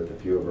tea with a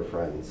few of her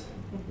friends.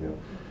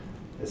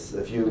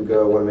 If you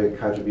want to make a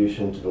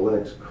contribution to the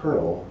Linux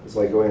kernel, it's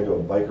like going to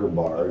a biker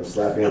bar and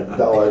slapping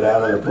 $1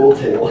 down on the pool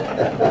table.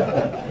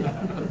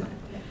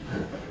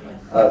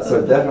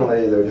 So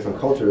definitely there are different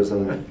cultures,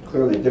 and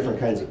clearly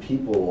different kinds of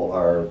people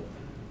are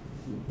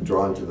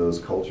drawn to those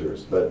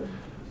cultures. But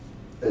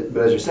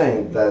as you're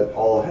saying, that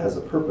all has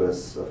a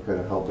purpose of kind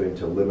of helping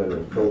to limit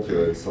and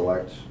filter and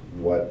select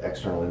what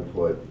external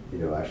input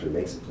actually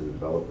makes it to the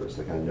developers.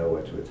 They kind of know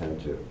what to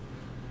attend to.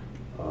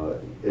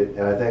 And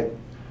I think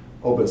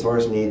open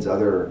source needs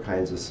other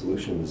kinds of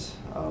solutions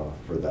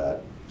for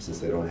that, since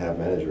they don't have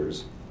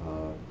managers.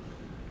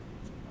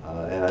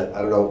 And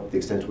I don't know the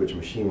extent to which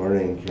machine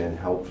learning can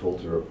help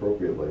filter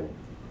appropriately,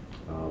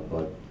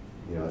 but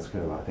that's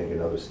kind of, I think,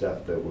 another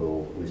step that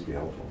will at least be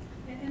helpful.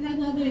 And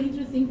another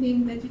interesting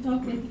thing that you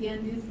talked at the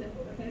end is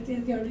that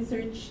is your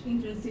research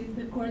interest is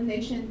the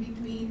coordination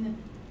between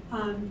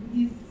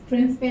these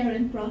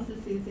transparent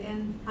processes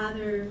and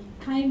other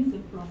kinds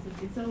of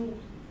processes. So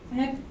I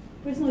have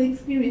personal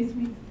experience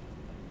with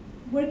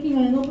working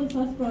on an open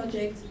source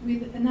project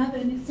with an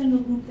external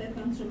group that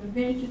comes from a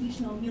very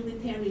traditional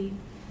military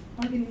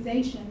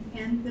organization,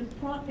 and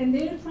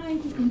they are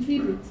trying to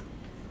contribute,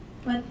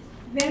 but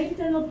their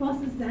internal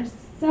processes are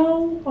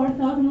so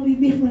orthogonally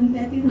different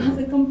that it was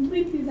a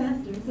complete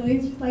disaster. So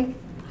it's just like,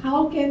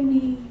 how can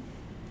we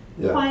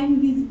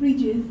find these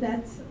bridges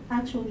that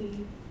actually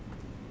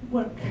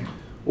work?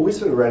 Well, we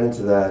sort of ran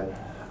into that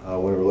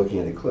when we were looking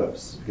at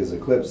Eclipse, because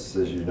Eclipse,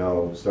 as you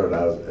know, started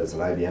out as an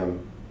IBM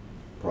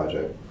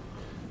project,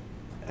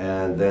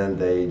 and then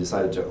they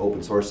decided to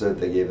open source it.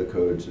 They gave the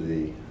code to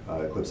the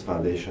Eclipse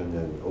Foundation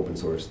and open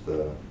sourced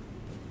the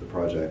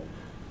project.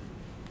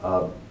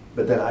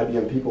 But then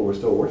IBM people were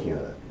still working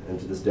on it. And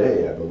to this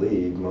day, I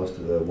believe, most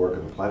of the work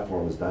on the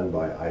platform is done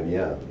by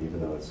IBM, even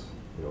though it's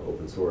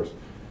open source.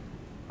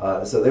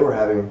 So they were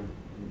having,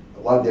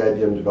 a lot of the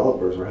IBM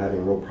developers were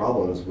having real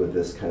problems with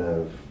this kind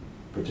of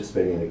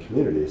participating in the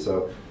community.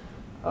 So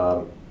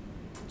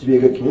to be a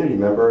good community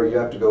member, you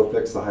have to go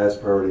fix the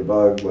highest priority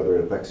bug, whether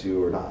it affects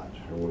you or not,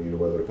 or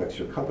whether it affects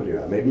your company or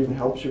not. Maybe even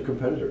helps your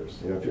competitors.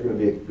 If you're going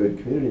to be a good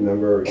community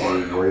member,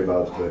 you worry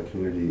about the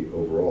community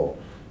overall.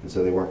 And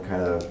so they weren't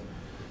kind of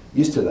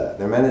used to that.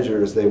 Their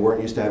managers, they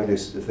weren't used to having to,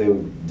 if they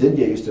did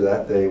get used to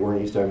that, they weren't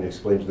used to having to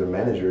explain to their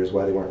managers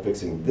why they weren't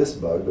fixing this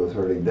bug that was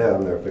hurting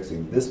them. They were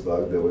fixing this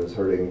bug that was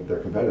hurting their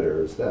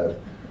competitor instead.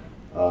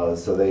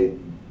 So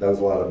that was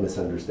a lot of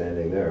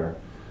misunderstanding there.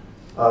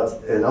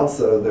 And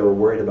also they were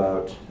worried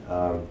about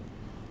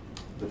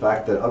the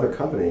fact that other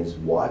companies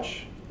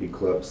watch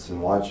Eclipse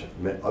and watch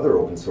other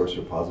open source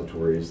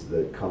repositories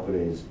that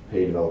companies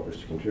pay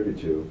developers to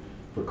contribute to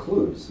for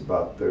clues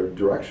about their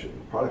direction,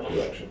 product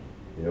direction.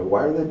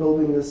 Why are they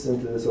building this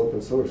into this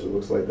open source? It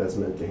looks like that's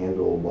meant to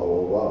handle blah,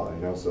 blah,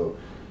 blah. So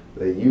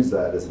they use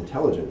that as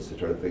intelligence to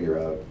try to figure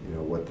out,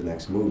 what the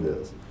next move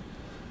is.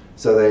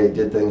 So they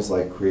did things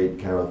like create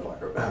kind of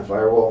a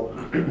firewall,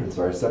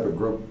 sorry, a separate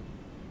group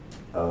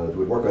that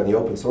would work on the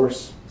open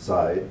source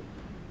side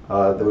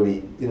that would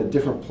be in a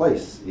different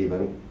place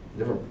even,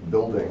 different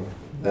building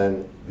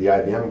than the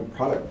IBM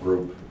product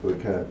group who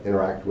would kind of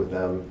interact with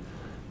them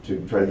to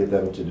try to get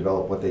them to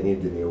develop what they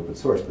needed in the open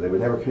source, but they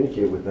would never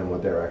communicate with them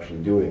what they're actually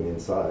doing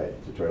inside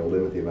to try to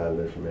limit the amount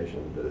of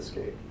information that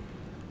escaped.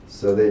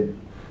 So I think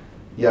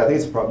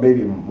it's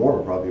maybe more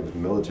of a problem with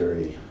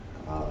military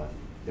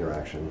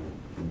interaction,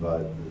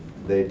 but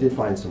they did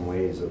find some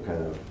ways of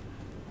kind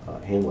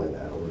of handling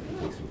that, although it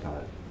could take some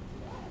time.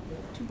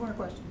 2 more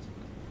questions.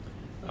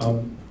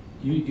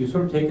 You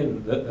sort of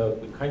taken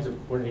the kinds of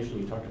coordination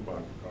you talked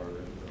about are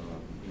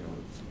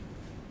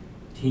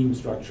team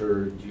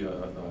structure,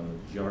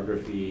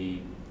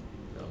 geography,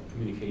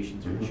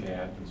 communication through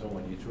chat, and so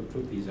on. You sort of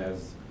took these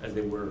as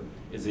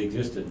they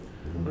existed.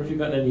 I wonder if you've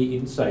gotten any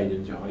insight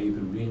into how you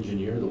could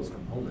re-engineer those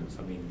components.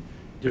 I mean,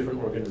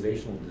 different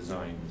organizational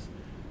designs,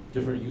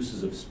 different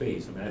uses of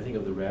space. I mean, I think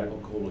of the radical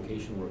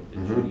co-location work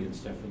that Judy and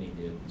Stephanie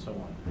did, and so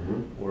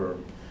on, or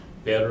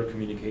better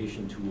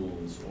communication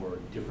tools, or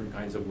different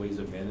kinds of ways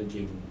of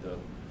managing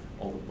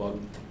all the bug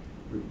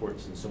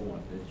reports and so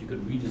on, that you could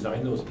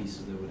redesign those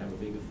pieces that would have a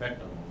big effect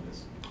on all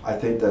this. I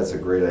think that's a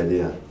great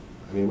idea.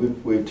 I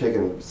mean, we've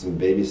taken some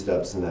baby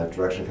steps in that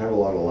direction, kind of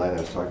along the line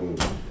I was talking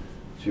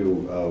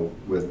to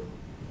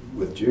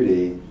with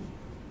Judy.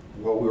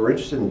 What we were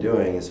interested in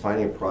doing is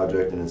finding a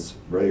project in its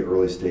very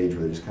early stage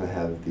where they just kind of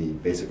have the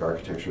basic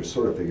architecture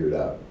sort of figured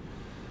out.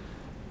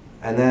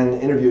 And then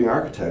interviewing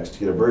architects to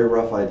get a very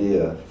rough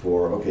idea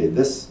for, okay,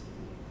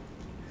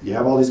 you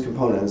have all these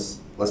components,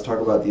 let's talk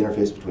about the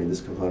interface between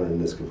this component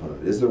and this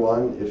component. Is there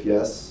one? If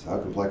yes, how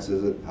complex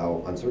is it?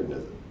 How uncertain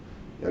is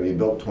it? Have you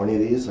built 20 of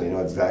these so you know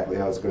exactly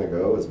how it's going to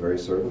go? It's very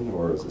certain,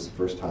 or is this the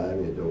first time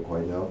and you don't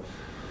quite know?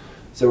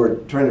 So we're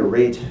trying to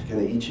rate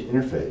kind of each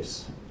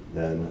interface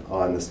then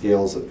on the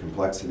scales of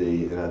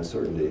complexity and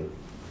uncertainty,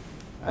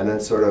 and then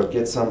sort of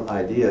get some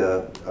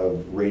idea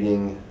of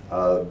rating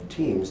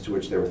teams to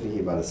which they were thinking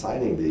about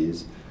assigning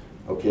these.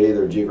 Okay,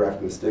 they're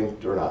geographically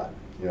distinct or not.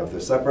 If they're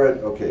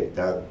separate, okay,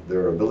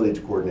 their ability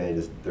to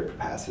coordinate their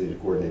capacity to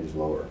coordinate is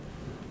lower.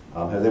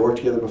 Have they worked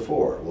together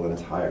before? Well, then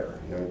it's higher.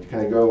 To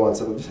kind of go on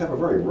something, just have a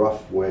very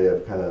rough way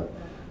of kind of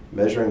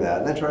measuring that,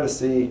 and then try to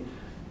see,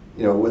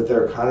 with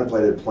their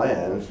contemplated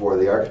plan for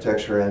the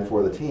architecture and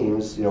for the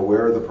teams,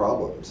 where are the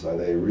problems? Are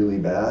they really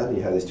bad?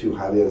 You have these two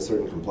highly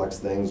uncertain, complex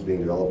things being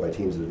developed by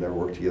teams that have never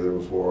worked together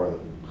before on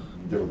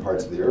different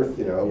parts of the earth.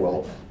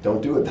 Well,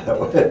 don't do it that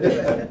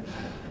way.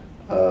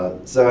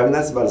 So I mean,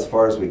 that's about as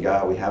far as we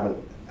got. We haven't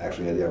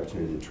actually had the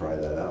opportunity to try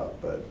that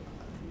out, but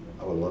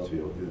I would love to be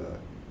able to do that.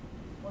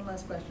 One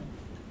last question.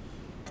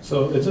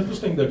 So it's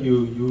interesting that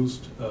you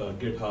used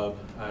GitHub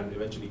and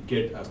eventually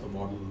Git as the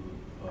model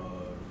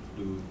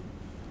to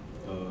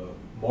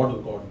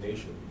model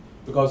coordination.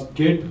 Because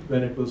Git,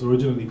 when it was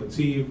originally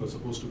conceived, was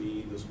supposed to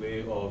be this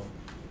way of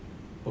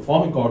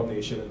performing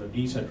coordination in a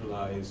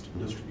decentralized,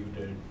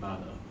 distributed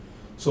manner.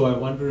 So I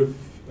wonder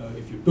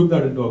if you took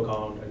that into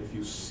account and if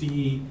you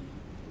see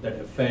that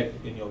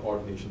effect in your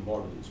coordination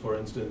models. For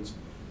instance,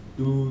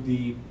 do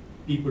the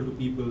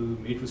people-to-people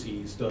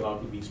matrices turn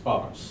out to be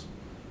sparse?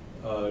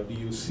 Do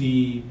you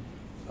see,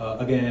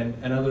 again,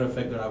 another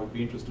effect that I would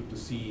be interested to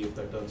see if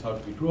that turns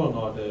out to be true or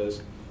not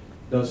is,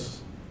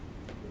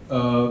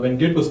 when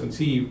Git was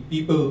conceived,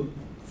 people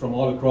from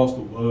all across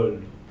the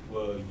world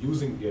were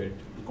using Git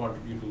to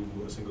contribute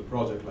to a single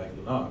project like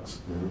Linux.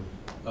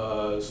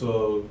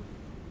 So,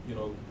 you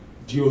know,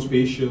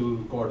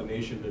 geospatial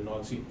coordination did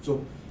not seem,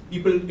 so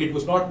it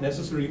was not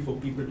necessary for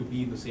people to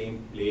be in the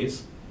same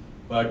place,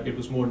 but it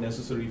was more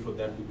necessary for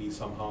them to be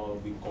somehow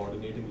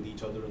coordinating with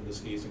each other in this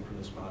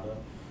asynchronous manner.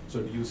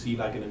 So do you see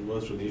like an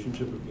inverse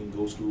relationship between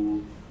those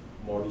two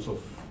models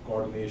of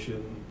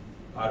coordination?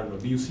 I don't know,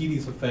 do you see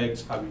these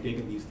effects? Have you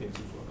taken these things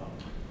into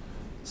account?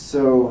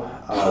 So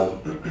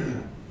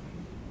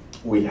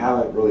we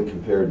haven't really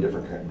compared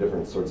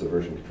different sorts of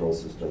version control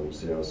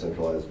systems, you know,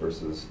 centralized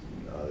versus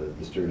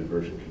distributed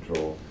version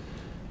control.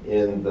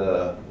 In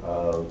the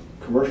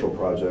commercial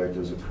project, it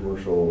was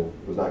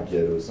not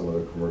Git, it was some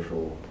other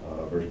commercial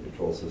version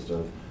control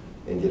system.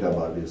 In GitHub,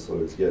 obviously,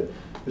 it's Git.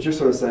 But you're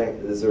sort of saying,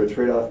 is there a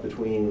trade-off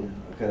between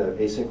kind of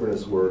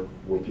asynchronous work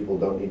where people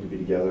don't need to be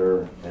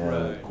together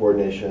and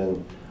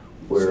coordination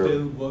where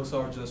still works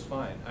out just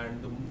fine.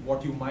 And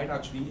what you might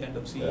actually end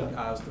up seeing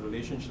as the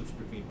relationships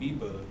between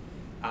people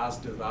as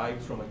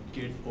derived from a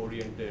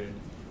Git-oriented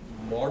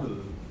model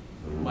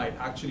might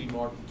actually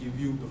not give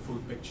you the full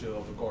picture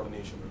of the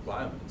coordination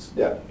requirements.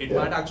 It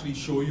might actually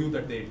show you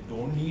that they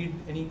don't need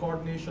any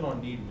coordination or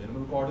need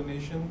minimal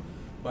coordination,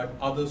 but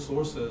other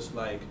sources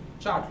like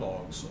chat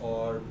logs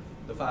or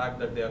the fact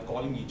that they are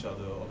calling each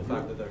other or the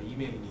fact that they're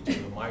emailing each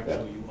other might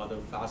show you other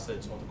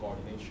facets of the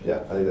coordination.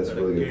 Yeah, I think that's a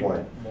really good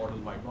point. Model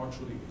might not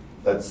show you.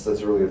 That's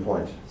a really good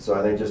point. So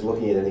I think just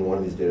looking at any one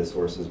of these data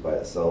sources by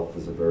itself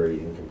is a very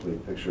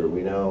incomplete picture.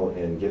 We know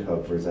in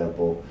GitHub, for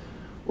example,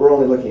 we're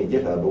only looking at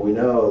GitHub, but we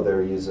know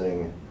they're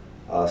using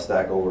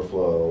Stack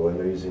Overflow and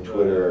they're using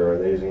Twitter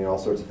and they're using all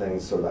sorts of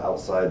things sort of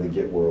outside the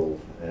Git world.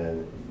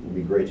 And it would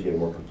be great to get a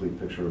more complete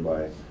picture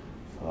by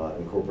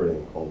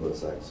incorporating all of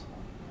those things.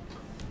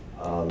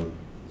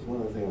 There's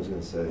one other thing I was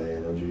going to say. I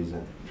know Judy's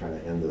trying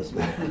to end this.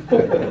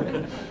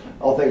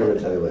 I'll think of it and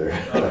tell you later.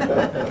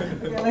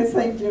 Okay, let's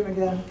thank Jim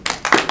again.